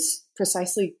actually do is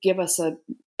precisely give us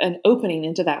an opening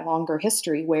into that longer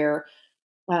history where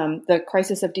the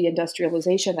crisis of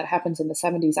deindustrialization that happens in the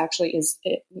 70s actually is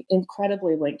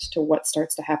incredibly linked to what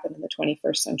starts to happen in the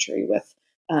 21st century with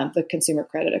the consumer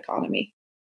credit economy.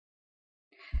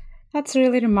 That's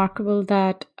really remarkable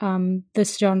that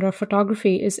this genre of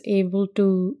photography is able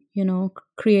to,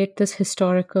 create this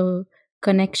historical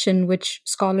connection, which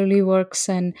scholarly works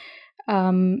and,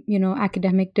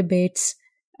 academic debates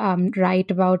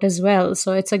write about as well.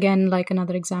 So it's again like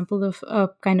another example of a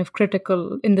kind of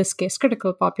critical, in this case,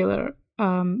 critical popular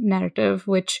narrative,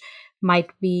 which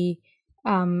might be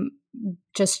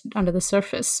just under the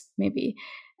surface, maybe.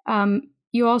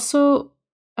 You also,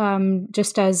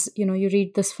 just as, you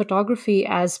read this photography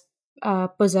as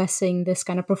possessing this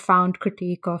kind of profound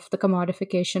critique of the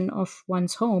commodification of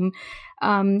one's home,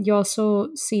 you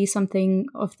also see something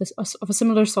of a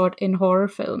similar sort in horror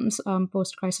films,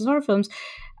 post-crisis horror films,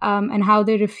 and how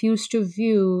they refuse to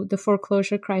view the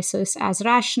foreclosure crisis as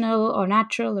rational or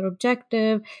natural or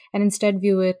objective, and instead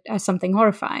view it as something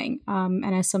horrifying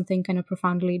and as something kind of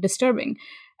profoundly disturbing.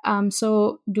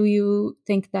 So do you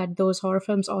think that those horror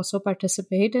films also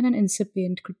participate in an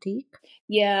incipient critique?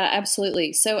 Yeah,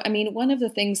 absolutely. So, I mean, one of the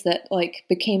things that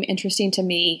became interesting to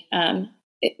me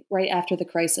right after the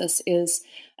crisis is,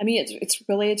 it's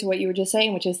related to what you were just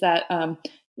saying, which is that,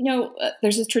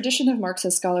 there's a tradition of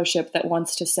Marxist scholarship that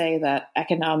wants to say that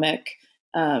economic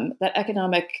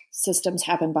systems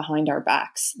happen behind our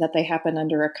backs, that they happen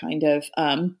under a kind of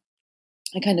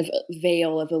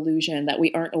veil of illusion, that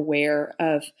we aren't aware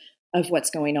of what's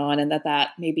going on, and that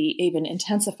maybe even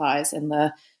intensifies in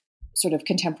the sort of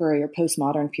contemporary or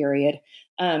postmodern period.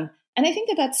 And I think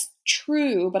that that's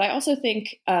true, but I also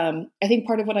think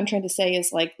part of what I'm trying to say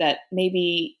is that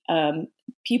maybe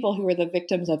people who are the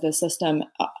victims of the system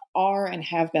are and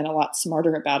have been a lot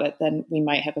smarter about it than we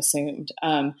might have assumed.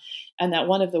 And that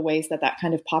one of the ways that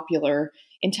kind of popular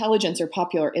intelligence or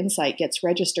popular insight gets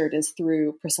registered is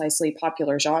through precisely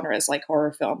popular genres like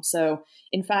horror film. So,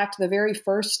 in fact, the very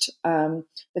first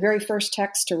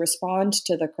texts to respond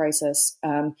to the crisis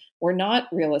were not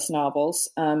realist novels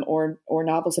or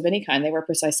novels of any kind. They were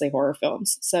precisely horror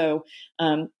films. So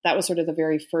that was sort of the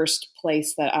very first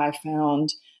place that I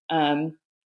found a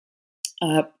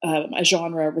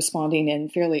genre responding in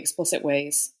fairly explicit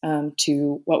ways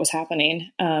to what was happening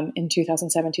in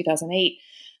 2007, 2008.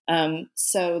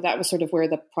 So that was sort of where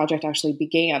the project actually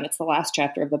began. It's the last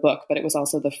chapter of the book, but it was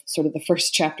also the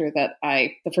first chapter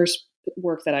the first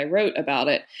work that I wrote about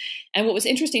it. And what was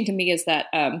interesting to me is that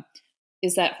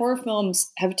horror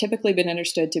films have typically been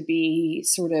understood to be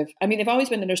they've always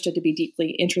been understood to be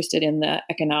deeply interested in the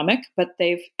economic, but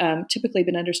they've typically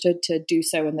been understood to do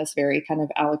so in this very kind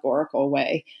of allegorical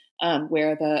way,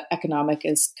 where the economic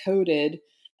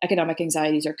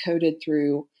anxieties are coded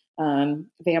through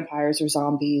vampires or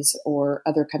zombies or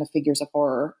other kind of figures of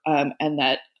horror, and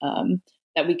that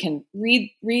we can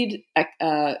read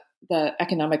the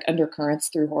economic undercurrents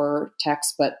through horror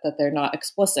texts, but that they're not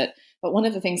explicit. But one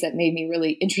of the things that made me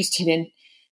really interested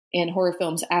in horror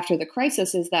films after the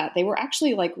crisis is that they were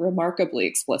actually remarkably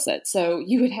explicit. So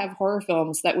you would have horror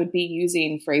films that would be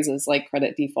using phrases like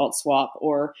credit default swap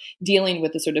or dealing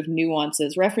with the sort of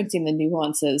nuances, referencing the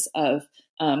nuances of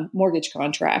mortgage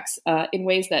contracts in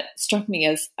ways that struck me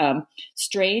as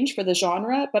strange for the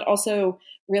genre, but also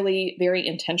really very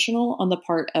intentional on the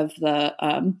part of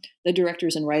the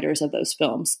directors and writers of those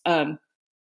films.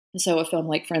 So a film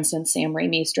like, for instance, Sam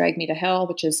Raimi's Drag Me to Hell,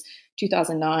 which is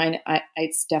 2009,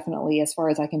 it's definitely, as far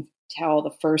as I can tell,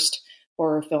 the first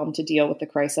horror film to deal with the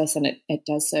crisis, and it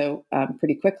does so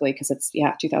pretty quickly because it's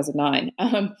 2009.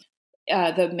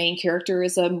 the main character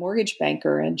is a mortgage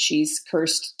banker, and she's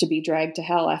cursed to be dragged to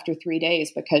hell after 3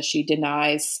 days because she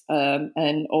denies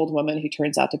an old woman who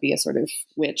turns out to be a sort of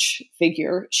witch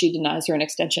figure. She denies her an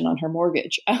extension on her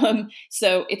mortgage.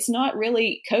 So it's not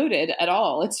really coded at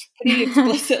all. It's pretty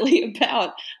explicitly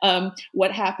about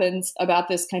what happens about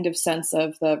this kind of sense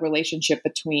of the relationship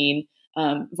between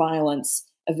violence,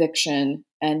 eviction,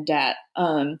 and debt.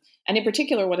 And in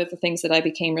particular, one of the things that I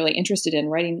became really interested in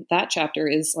writing that chapter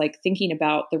is like thinking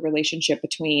about the relationship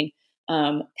between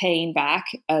paying back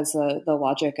as the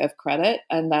logic of credit.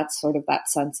 And that's sort of that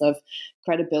sense of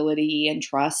credibility and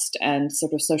trust and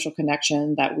sort of social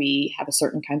connection, that we have a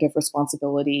certain kind of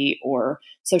responsibility or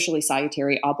socially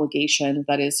salutary obligation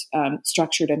that is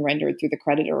structured and rendered through the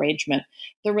credit arrangement.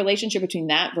 The relationship between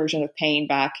that version of paying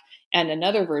back and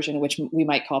another version, which we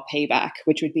might call payback,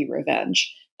 which would be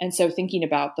revenge. And so thinking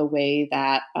about the way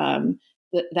that,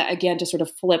 that again, to sort of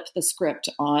flip the script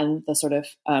on the sort of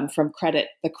from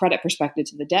the credit perspective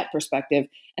to the debt perspective,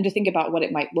 and to think about what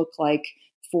it might look like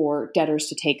for debtors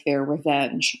to take their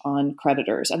revenge on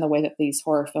creditors, and the way that these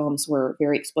horror films were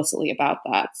very explicitly about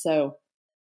that. So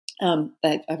I've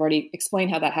already explained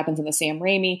how that happens in the Sam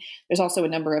Raimi. There's also a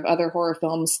number of other horror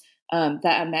films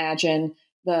that imagine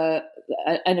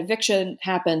an eviction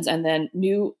happens, and then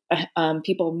new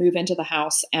people move into the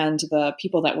house, and the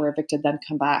people that were evicted then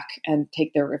come back and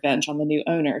take their revenge on the new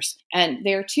owners. And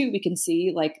there too, we can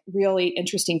see like really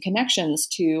interesting connections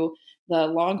to the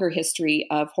longer history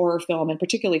of horror film, and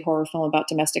particularly horror film about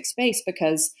domestic space,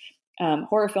 because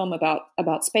horror film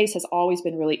about space has always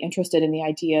been really interested in the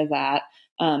idea that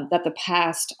that the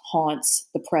past haunts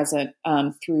the present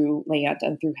through land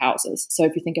and through houses. So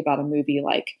if you think about a movie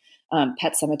like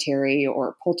Pet Sematary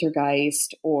or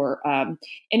Poltergeist, or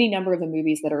any number of the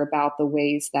movies that are about the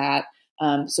ways that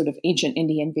sort of ancient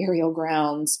Indian burial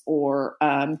grounds, or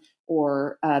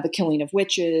the killing of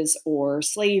witches, or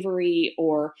slavery,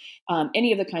 or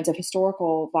any of the kinds of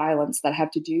historical violence that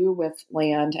have to do with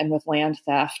land and with land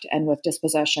theft and with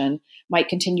dispossession might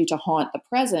continue to haunt the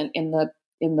present in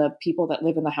the people that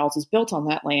live in the houses built on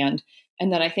that land.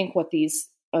 And then I think what these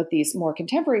more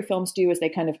contemporary films do is they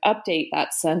kind of update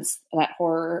that sense that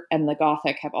horror and the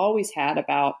Gothic have always had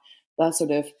about the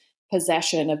sort of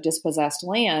possession of dispossessed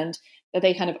land, that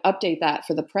they kind of update that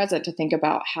for the present to think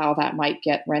about how that might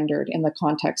get rendered in the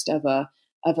context of a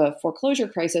foreclosure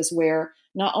crisis, where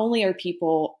not only are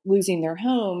people losing their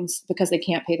homes because they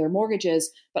can't pay their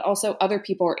mortgages, but also other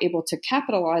people are able to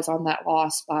capitalize on that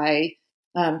loss by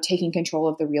taking control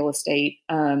of the real estate,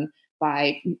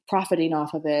 by profiting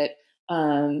off of it,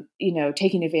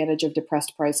 taking advantage of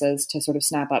depressed prices to sort of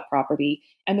snap up property,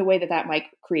 and the way that might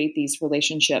create these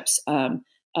relationships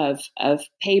of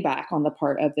payback on the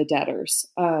part of the debtors.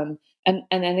 And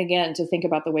then again, to think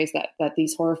about the ways that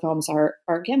these horror films are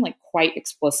again, like quite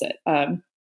explicit.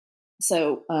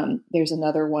 So there's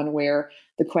another one where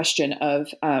the question of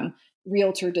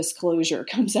realtor disclosure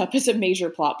comes up as a major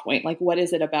plot point. Like, what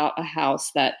is it about a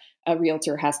house that a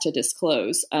realtor has to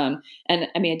disclose? And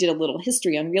I mean, I did a little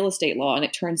history on real estate law, and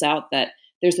it turns out that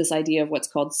there's this idea of what's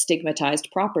called stigmatized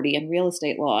property in real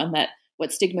estate law, and that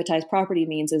what stigmatized property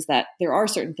means is that there are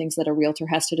certain things that a realtor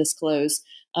has to disclose.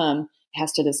 It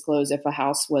has to disclose if a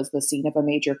house was the scene of a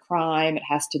major crime. It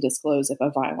has to disclose if a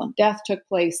violent death took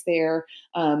place there.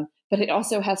 But it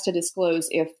also has to disclose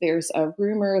if there's a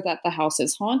rumor that the house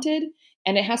is haunted.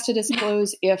 And it has to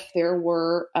disclose if there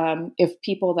were, if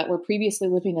people that were previously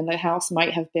living in the house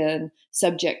might have been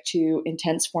subject to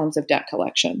intense forms of debt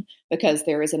collection, because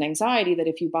there is an anxiety that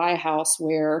if you buy a house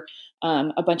where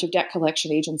a bunch of debt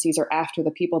collection agencies are after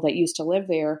the people that used to live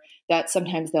there, that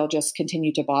sometimes they'll just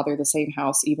continue to bother the same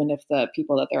house, even if the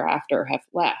people that they're after have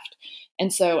left.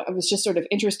 And so I was just sort of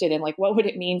interested in like, what would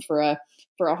it mean for a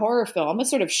horror film, a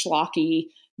sort of schlocky,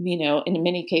 in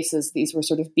many cases, these were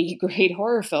sort of B-grade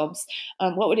horror films.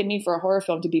 What would it mean for a horror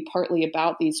film to be partly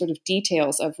about these sort of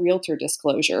details of realtor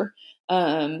disclosure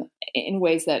in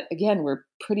ways that, again, were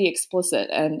pretty explicit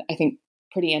and I think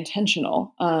pretty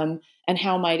intentional? And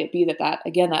how might it be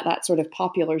that sort of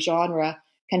popular genre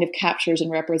kind of captures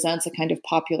and represents a kind of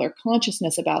popular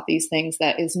consciousness about these things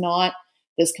that is not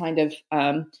this kind of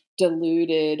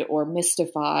diluted or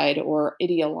mystified or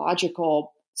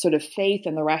ideological sort of faith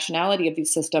in the rationality of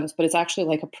these systems, but it's actually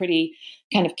like a pretty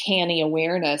kind of canny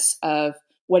awareness of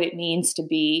what it means to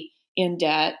be in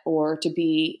debt or to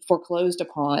be foreclosed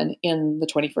upon in the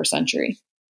 21st century.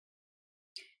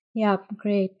 Yeah,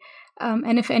 great.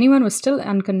 And if anyone was still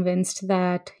unconvinced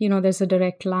that, there's a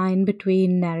direct line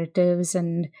between narratives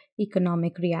and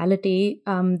economic reality,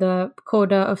 the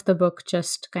coda of the book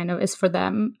just kind of is for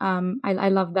them. I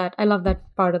love that. I love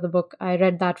that part of the book. I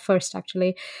read that first,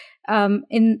 actually.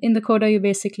 In the coda, you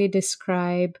basically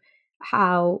describe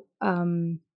how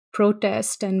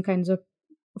protest and kinds of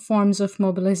forms of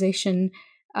mobilization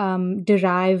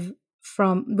derive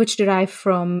from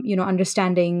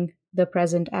understanding the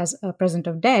present as a present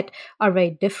of debt are very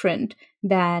different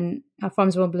than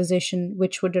forms of mobilization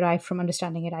which would derive from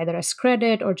understanding it either as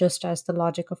credit or just as the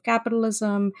logic of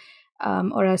capitalism,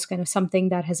 or as kind of something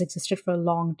that has existed for a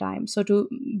long time. So to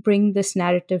bring this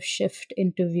narrative shift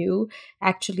into view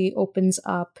actually opens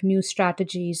up new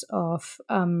strategies of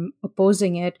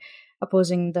opposing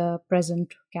the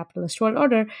present capitalist world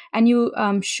order. And you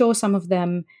show some of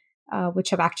them which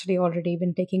have actually already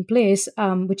been taking place,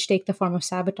 which take the form of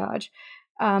sabotage.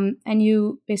 And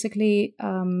you basically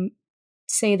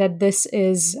say that this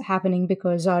is happening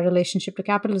because our relationship to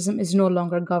capitalism is no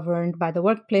longer governed by the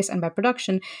workplace and by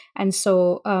production. And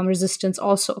so resistance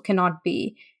also cannot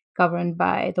be governed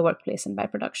by the workplace and by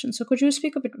production. So could you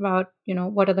speak a bit about,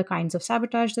 what are the kinds of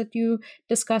sabotage that you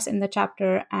discuss in the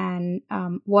chapter, and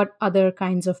what other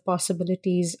kinds of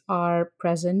possibilities are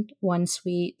present once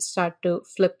we start to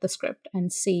flip the script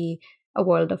and see a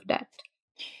world of debt?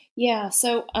 Yeah,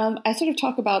 so I sort of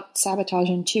talk about sabotage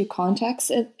in two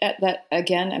contexts that,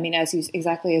 again, I mean,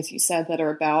 exactly as you said, that are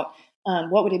about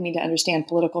what would it mean to understand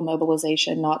political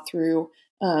mobilization, not through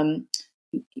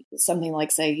something like,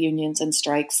 say, unions and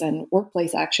strikes and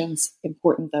workplace actions,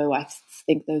 important though I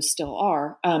think those still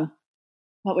are.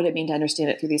 What would it mean to understand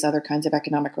it through these other kinds of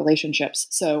economic relationships?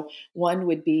 So one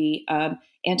would be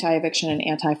anti-eviction and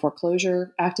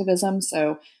anti-foreclosure activism.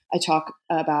 So I talk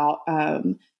about,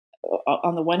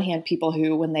 on the one hand, people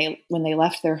who, when they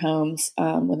left their homes,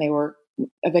 when they were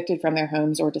evicted from their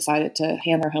homes or decided to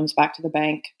hand their homes back to the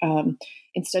bank,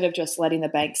 instead of just letting the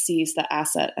bank seize the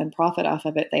asset and profit off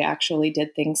of it, they actually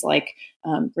did things like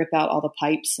rip out all the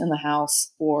pipes in the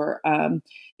house, or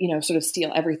sort of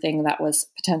steal everything that was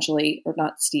potentially, or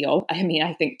not steal, I mean,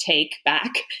 I think take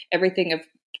back everything of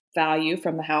value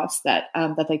from the house that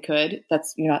they could.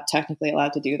 That's, you're not technically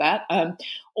allowed to do that.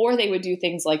 Or they would do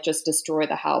things like just destroy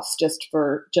the house just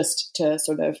to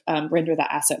sort of render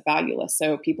the asset valueless.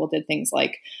 So people did things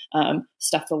like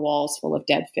stuff the walls full of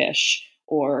dead fish,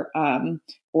 or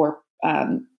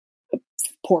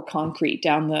pour concrete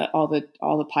down all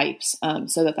the pipes,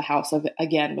 so that the house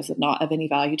again was not of any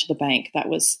value to the bank that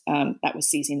was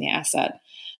seizing the asset.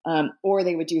 Or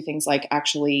they would do things like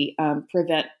actually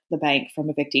prevent the bank from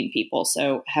evicting people.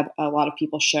 So have a lot of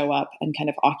people show up and kind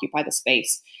of occupy the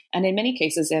space. And in many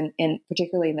cases, in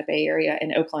particularly in the Bay Area,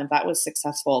 in Oakland, that was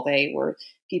successful.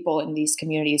 People in these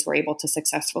communities were able to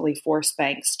successfully force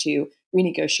banks to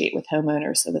renegotiate with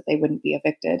homeowners so that they wouldn't be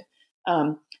evicted.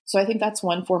 So I think that's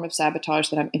one form of sabotage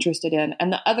that I'm interested in.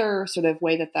 And the other sort of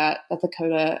way that the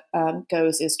coda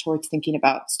goes is towards thinking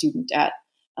about student debt.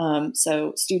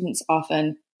 So students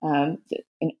often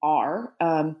are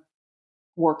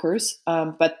workers,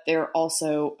 but they're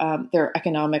also their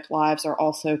economic lives are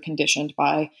also conditioned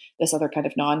by this other kind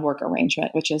of non-work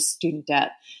arrangement, which is student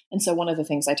debt. And so one of the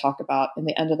things I talk about in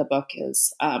the end of the book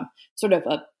is sort of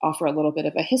offer a little bit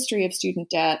of a history of student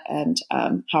debt, and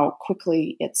how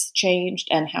quickly it's changed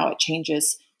and how it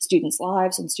changes students'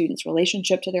 lives and students'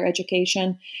 relationship to their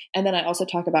education. And then I also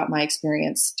talk about my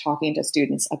experience talking to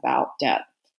students about debt.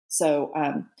 So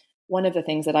one of the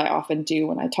things that I often do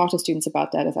when I talk to students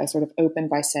about debt is I sort of open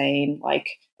by saying, like,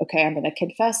 okay, I'm going to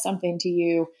confess something to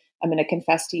you. I'm going to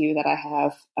confess to you that I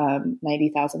have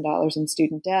 $90,000 in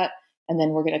student debt. And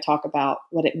then we're going to talk about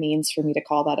what it means for me to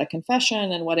call that a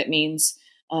confession, and what it means,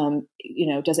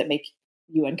 does it make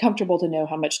you uncomfortable to know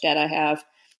how much debt I have?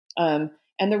 And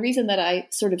the reason that I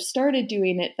sort of started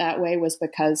doing it that way was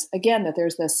because, again, that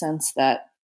there's this sense that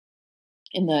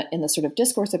in the sort of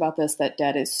discourse about this, that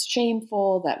debt is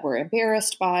shameful, that we're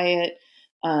embarrassed by it,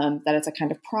 that it's a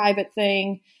kind of private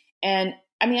thing. And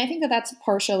I mean, I think that that's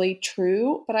partially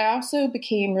true, but I also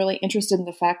became really interested in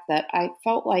the fact that I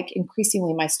felt like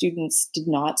increasingly my students did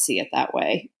not see it that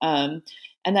way. And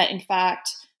that in fact,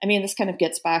 I mean, this kind of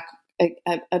gets back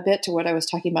a bit to what I was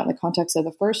talking about in the context of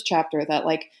the first chapter, that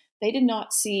like they did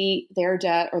not see their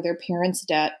debt or their parents'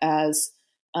 debt as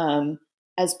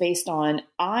based on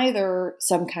either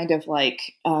some kind of like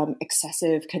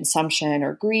excessive consumption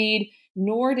or greed,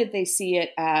 nor did they see it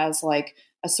as like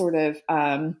a sort of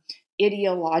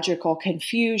ideological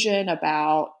confusion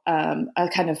about a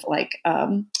kind of like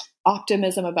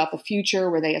optimism about the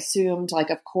future, where they assumed like,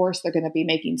 of course, they're going to be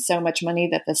making so much money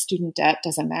that the student debt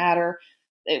doesn't matter.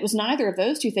 it was neither of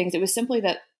those two things. It was simply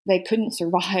that they couldn't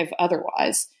survive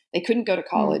otherwise. They couldn't go to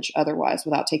college otherwise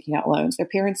without taking out loans. Their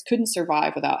parents couldn't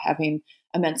survive without having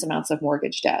immense amounts of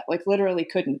mortgage debt, like literally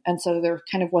couldn't. And so there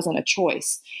kind of wasn't a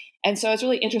choice. And so I was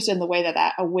really interested in the way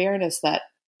that awareness that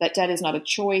debt is not a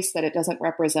choice, that it doesn't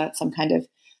represent some kind of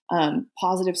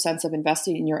positive sense of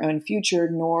investing in your own future,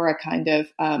 nor a kind of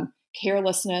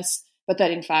carelessness, but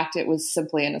that in fact it was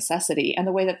simply a necessity. And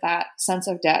the way that sense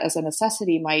of debt as a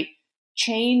necessity might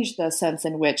change the sense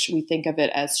in which we think of it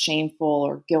as shameful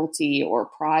or guilty or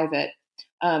private,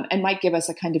 and might give us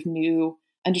a kind of new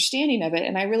understanding of it.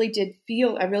 And I really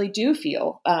do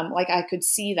feel like I could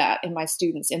see that in my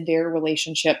students, in their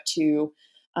relationship to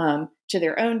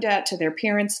their own debt, to their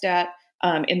parents' debt,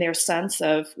 in their sense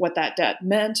of what that debt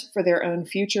meant for their own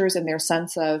futures, and their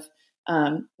sense of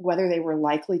whether they were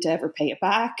likely to ever pay it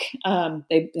back.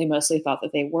 They mostly thought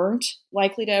that they weren't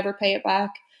likely to ever pay it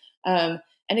back.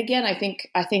 And again, I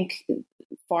think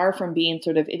far from being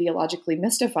sort of ideologically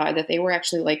mystified, that they were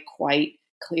actually like quite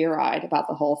clear-eyed about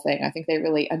the whole thing. I think they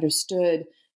really understood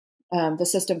the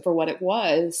system for what it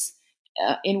was,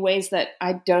 in ways that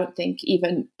I don't think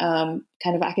even kind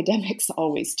of academics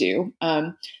always do.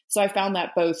 So I found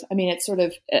that both, I mean, it's sort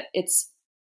of, it's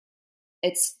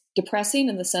depressing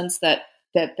in the sense that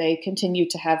they continue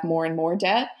to have more and more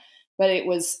debt, but it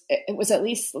was at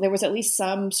least, there was at least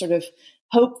some sort of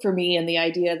hope for me in the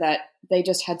idea that they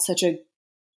just had such a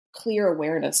clear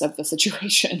awareness of the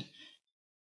situation.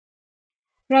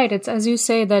 Right. It's as you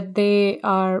say that they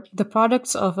are the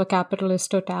products of a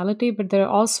capitalist totality, but they're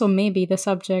also maybe the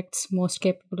subjects most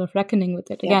capable of reckoning with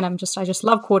it. Again, I just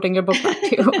love quoting your book back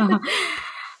to you.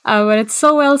 But it's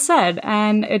so well said,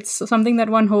 and it's something that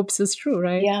one hopes is true,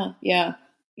 right? Yeah.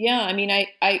 I mean,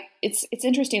 it's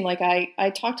interesting. Like I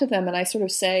talk to them and I sort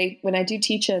of say, when I do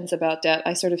teach-ins about debt,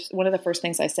 one of the first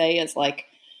things I say is like,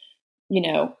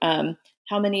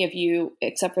 how many of you,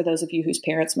 except for those of you whose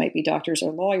parents might be doctors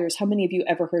or lawyers, how many of you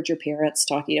ever heard your parents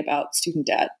talking about student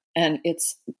debt? And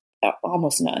it's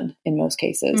almost none in most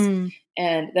cases.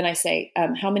 And then I say,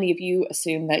 how many of you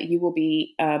assume that you will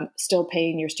be still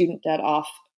paying your student debt off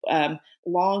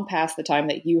long past the time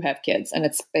that you have kids? And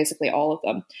it's basically all of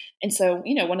them. And so,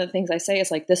 one of the things I say is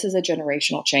like, this is a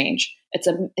generational change. It's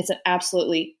an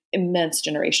absolutely immense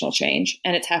generational change.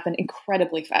 And it's happened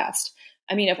incredibly fast.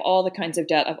 I mean, of all the kinds of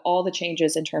debt, of all the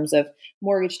changes in terms of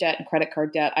mortgage debt and credit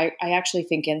card debt, I actually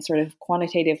think in sort of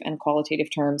quantitative and qualitative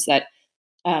terms that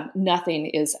nothing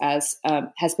is has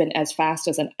been as fast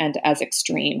and as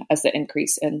extreme as the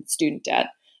increase in student debt.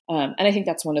 And I think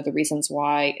that's one of the reasons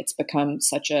why it's become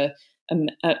such a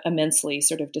immensely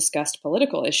sort of discussed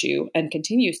political issue, and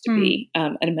continues to be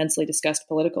an immensely discussed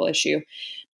political issue.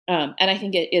 And I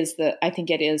think it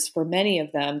is for many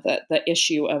of them the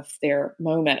issue of their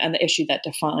moment and the issue that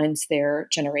defines their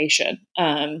generation.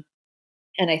 And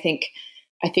I think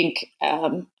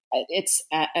it's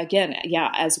again,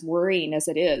 as worrying as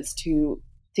it is to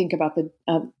think about the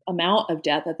amount of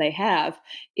debt that they have,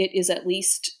 it is at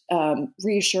least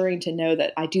reassuring to know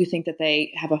that I do think that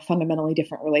they have a fundamentally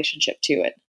different relationship to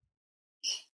it.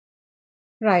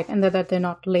 Right, and that they're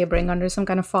not laboring under some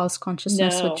kind of false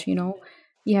consciousness, which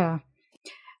yeah,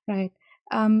 right.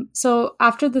 So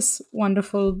after this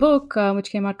wonderful book, which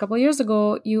came out a couple of years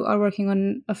ago, you are working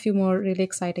on a few more really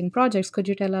exciting projects. Could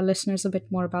you tell our listeners a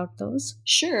bit more about those?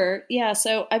 Sure. Yeah.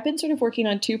 So I've been sort of working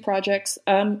on two projects.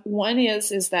 One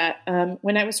is that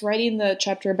when I was writing the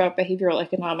chapter about behavioral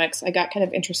economics, I got kind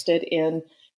of interested in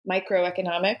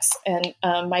microeconomics, and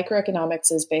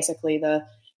microeconomics is basically the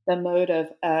mode of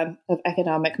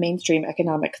mainstream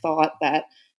economic thought that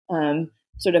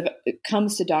sort of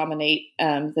comes to dominate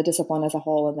the discipline as a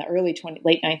whole in the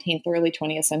late 19th, early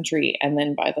 20th century. And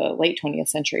then by the late 20th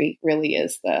century really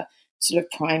is the sort of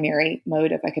primary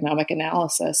mode of economic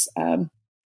analysis. I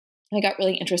got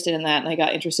really interested in that. And I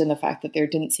got interested in the fact that there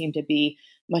didn't seem to be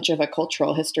much of a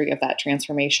cultural history of that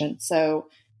transformation. So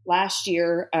last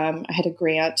year, I had a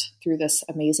grant through this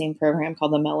amazing program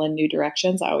called the Mellon New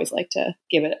Directions. I always like to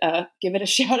give it a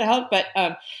shout out, but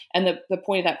and the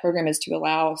point of that program is to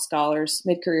allow scholars,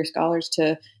 mid-career scholars,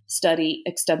 to study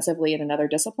extensively in another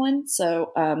discipline.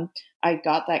 So I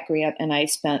got that grant, and I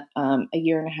spent a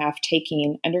year and a half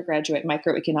taking undergraduate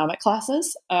microeconomic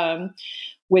classes,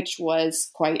 which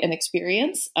was quite an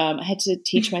experience. I had to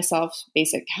teach myself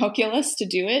basic calculus to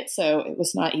do it, so it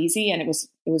was not easy, and it was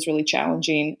really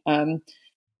challenging.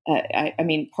 I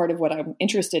mean, part of what I'm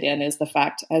interested in is the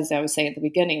fact, as I was saying at the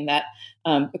beginning, that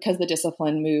because the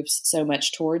discipline moves so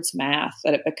much towards math,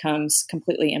 that it becomes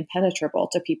completely impenetrable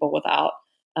to people without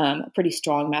a pretty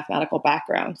strong mathematical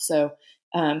background. So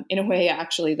in a way,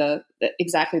 actually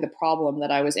exactly the problem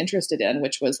that I was interested in,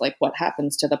 which was like what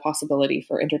happens to the possibility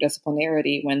for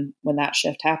interdisciplinarity when that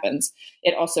shift happens.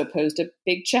 It also posed a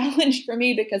big challenge for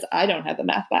me because I don't have the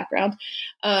math background.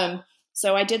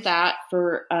 So I did that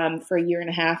for a year and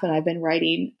a half, and I've been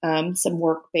writing some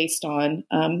work based on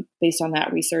that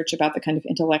research about the kind of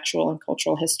intellectual and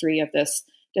cultural history of this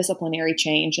disciplinary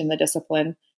change in the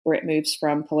discipline, where it moves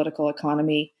from political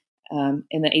economy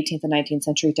in the 18th and 19th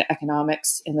century to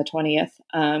economics in the 20th.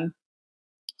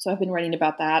 So I've been writing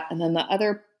about that. And then the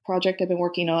other project I've been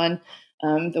working on,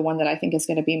 the one that I think is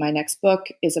going to be my next book,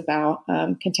 is about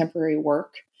contemporary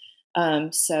work.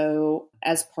 So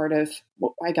as part of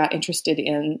what I got interested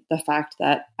in the fact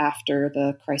that after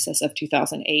the crisis of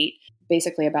 2008,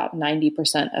 basically about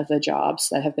 90% of the jobs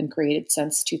that have been created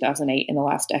since 2008 in the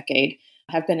last decade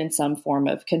have been in some form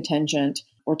of contingent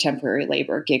or temporary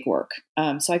labor, gig work.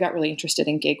 So I got really interested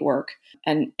in gig work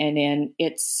and in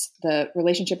it's the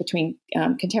relationship between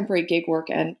contemporary gig work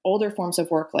and older forms of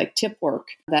work like tip work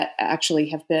that actually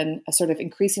have been a sort of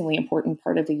increasingly important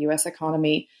part of the U.S.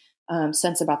 economy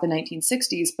since about the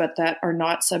 1960s, but that are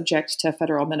not subject to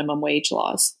federal minimum wage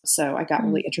laws. So I got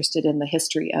really interested in the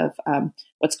history of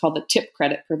what's called the tip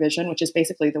credit provision, which is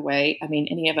basically the way, I mean,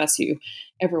 any of us who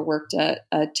ever worked a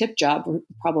tip job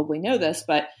probably know this,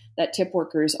 but that tip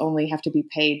workers only have to be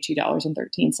paid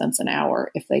 $2.13 an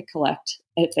hour if they collect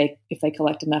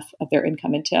enough of their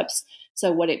income in tips.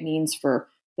 So what it means for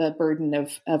the burden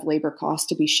of labor costs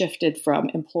to be shifted from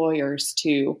employers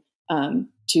to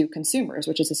consumers,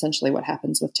 which is essentially what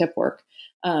happens with tip work.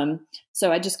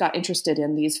 So I just got interested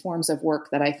in these forms of work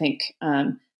that I think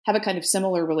have a kind of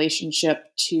similar relationship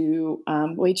to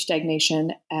wage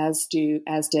stagnation as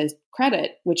does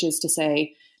credit, which is to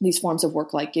say these forms of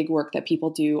work like gig work that people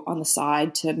do on the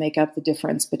side to make up the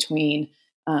difference between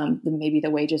maybe the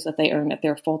wages that they earn at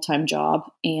their full-time job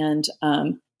and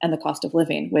the cost of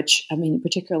living, which, I mean,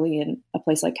 particularly in a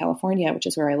place like California, which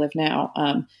is where I live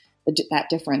now, that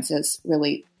difference is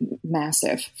really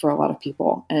massive for a lot of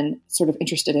people, and sort of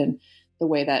interested in the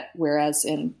way that whereas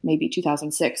in maybe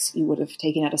 2006, you would have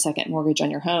taken out a second mortgage on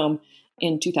your home,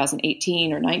 in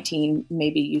 2018 or 19,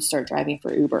 maybe you start driving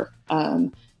for Uber.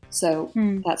 So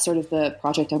that's sort of the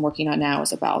project I'm working on now,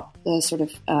 is about the sort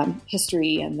of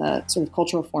history and the sort of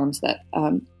cultural forms that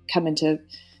come into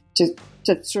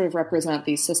to sort of represent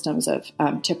these systems of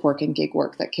tip work and gig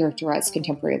work that characterize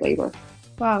contemporary labor.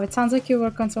 Wow, it sounds like you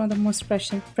work on some of the most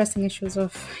pressing issues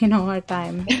of our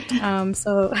time.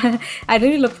 So I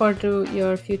really look forward to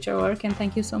your future work, and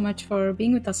thank you so much for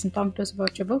being with us and talking to us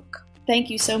about your book. Thank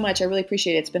you so much. I really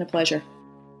appreciate it. It's been a pleasure.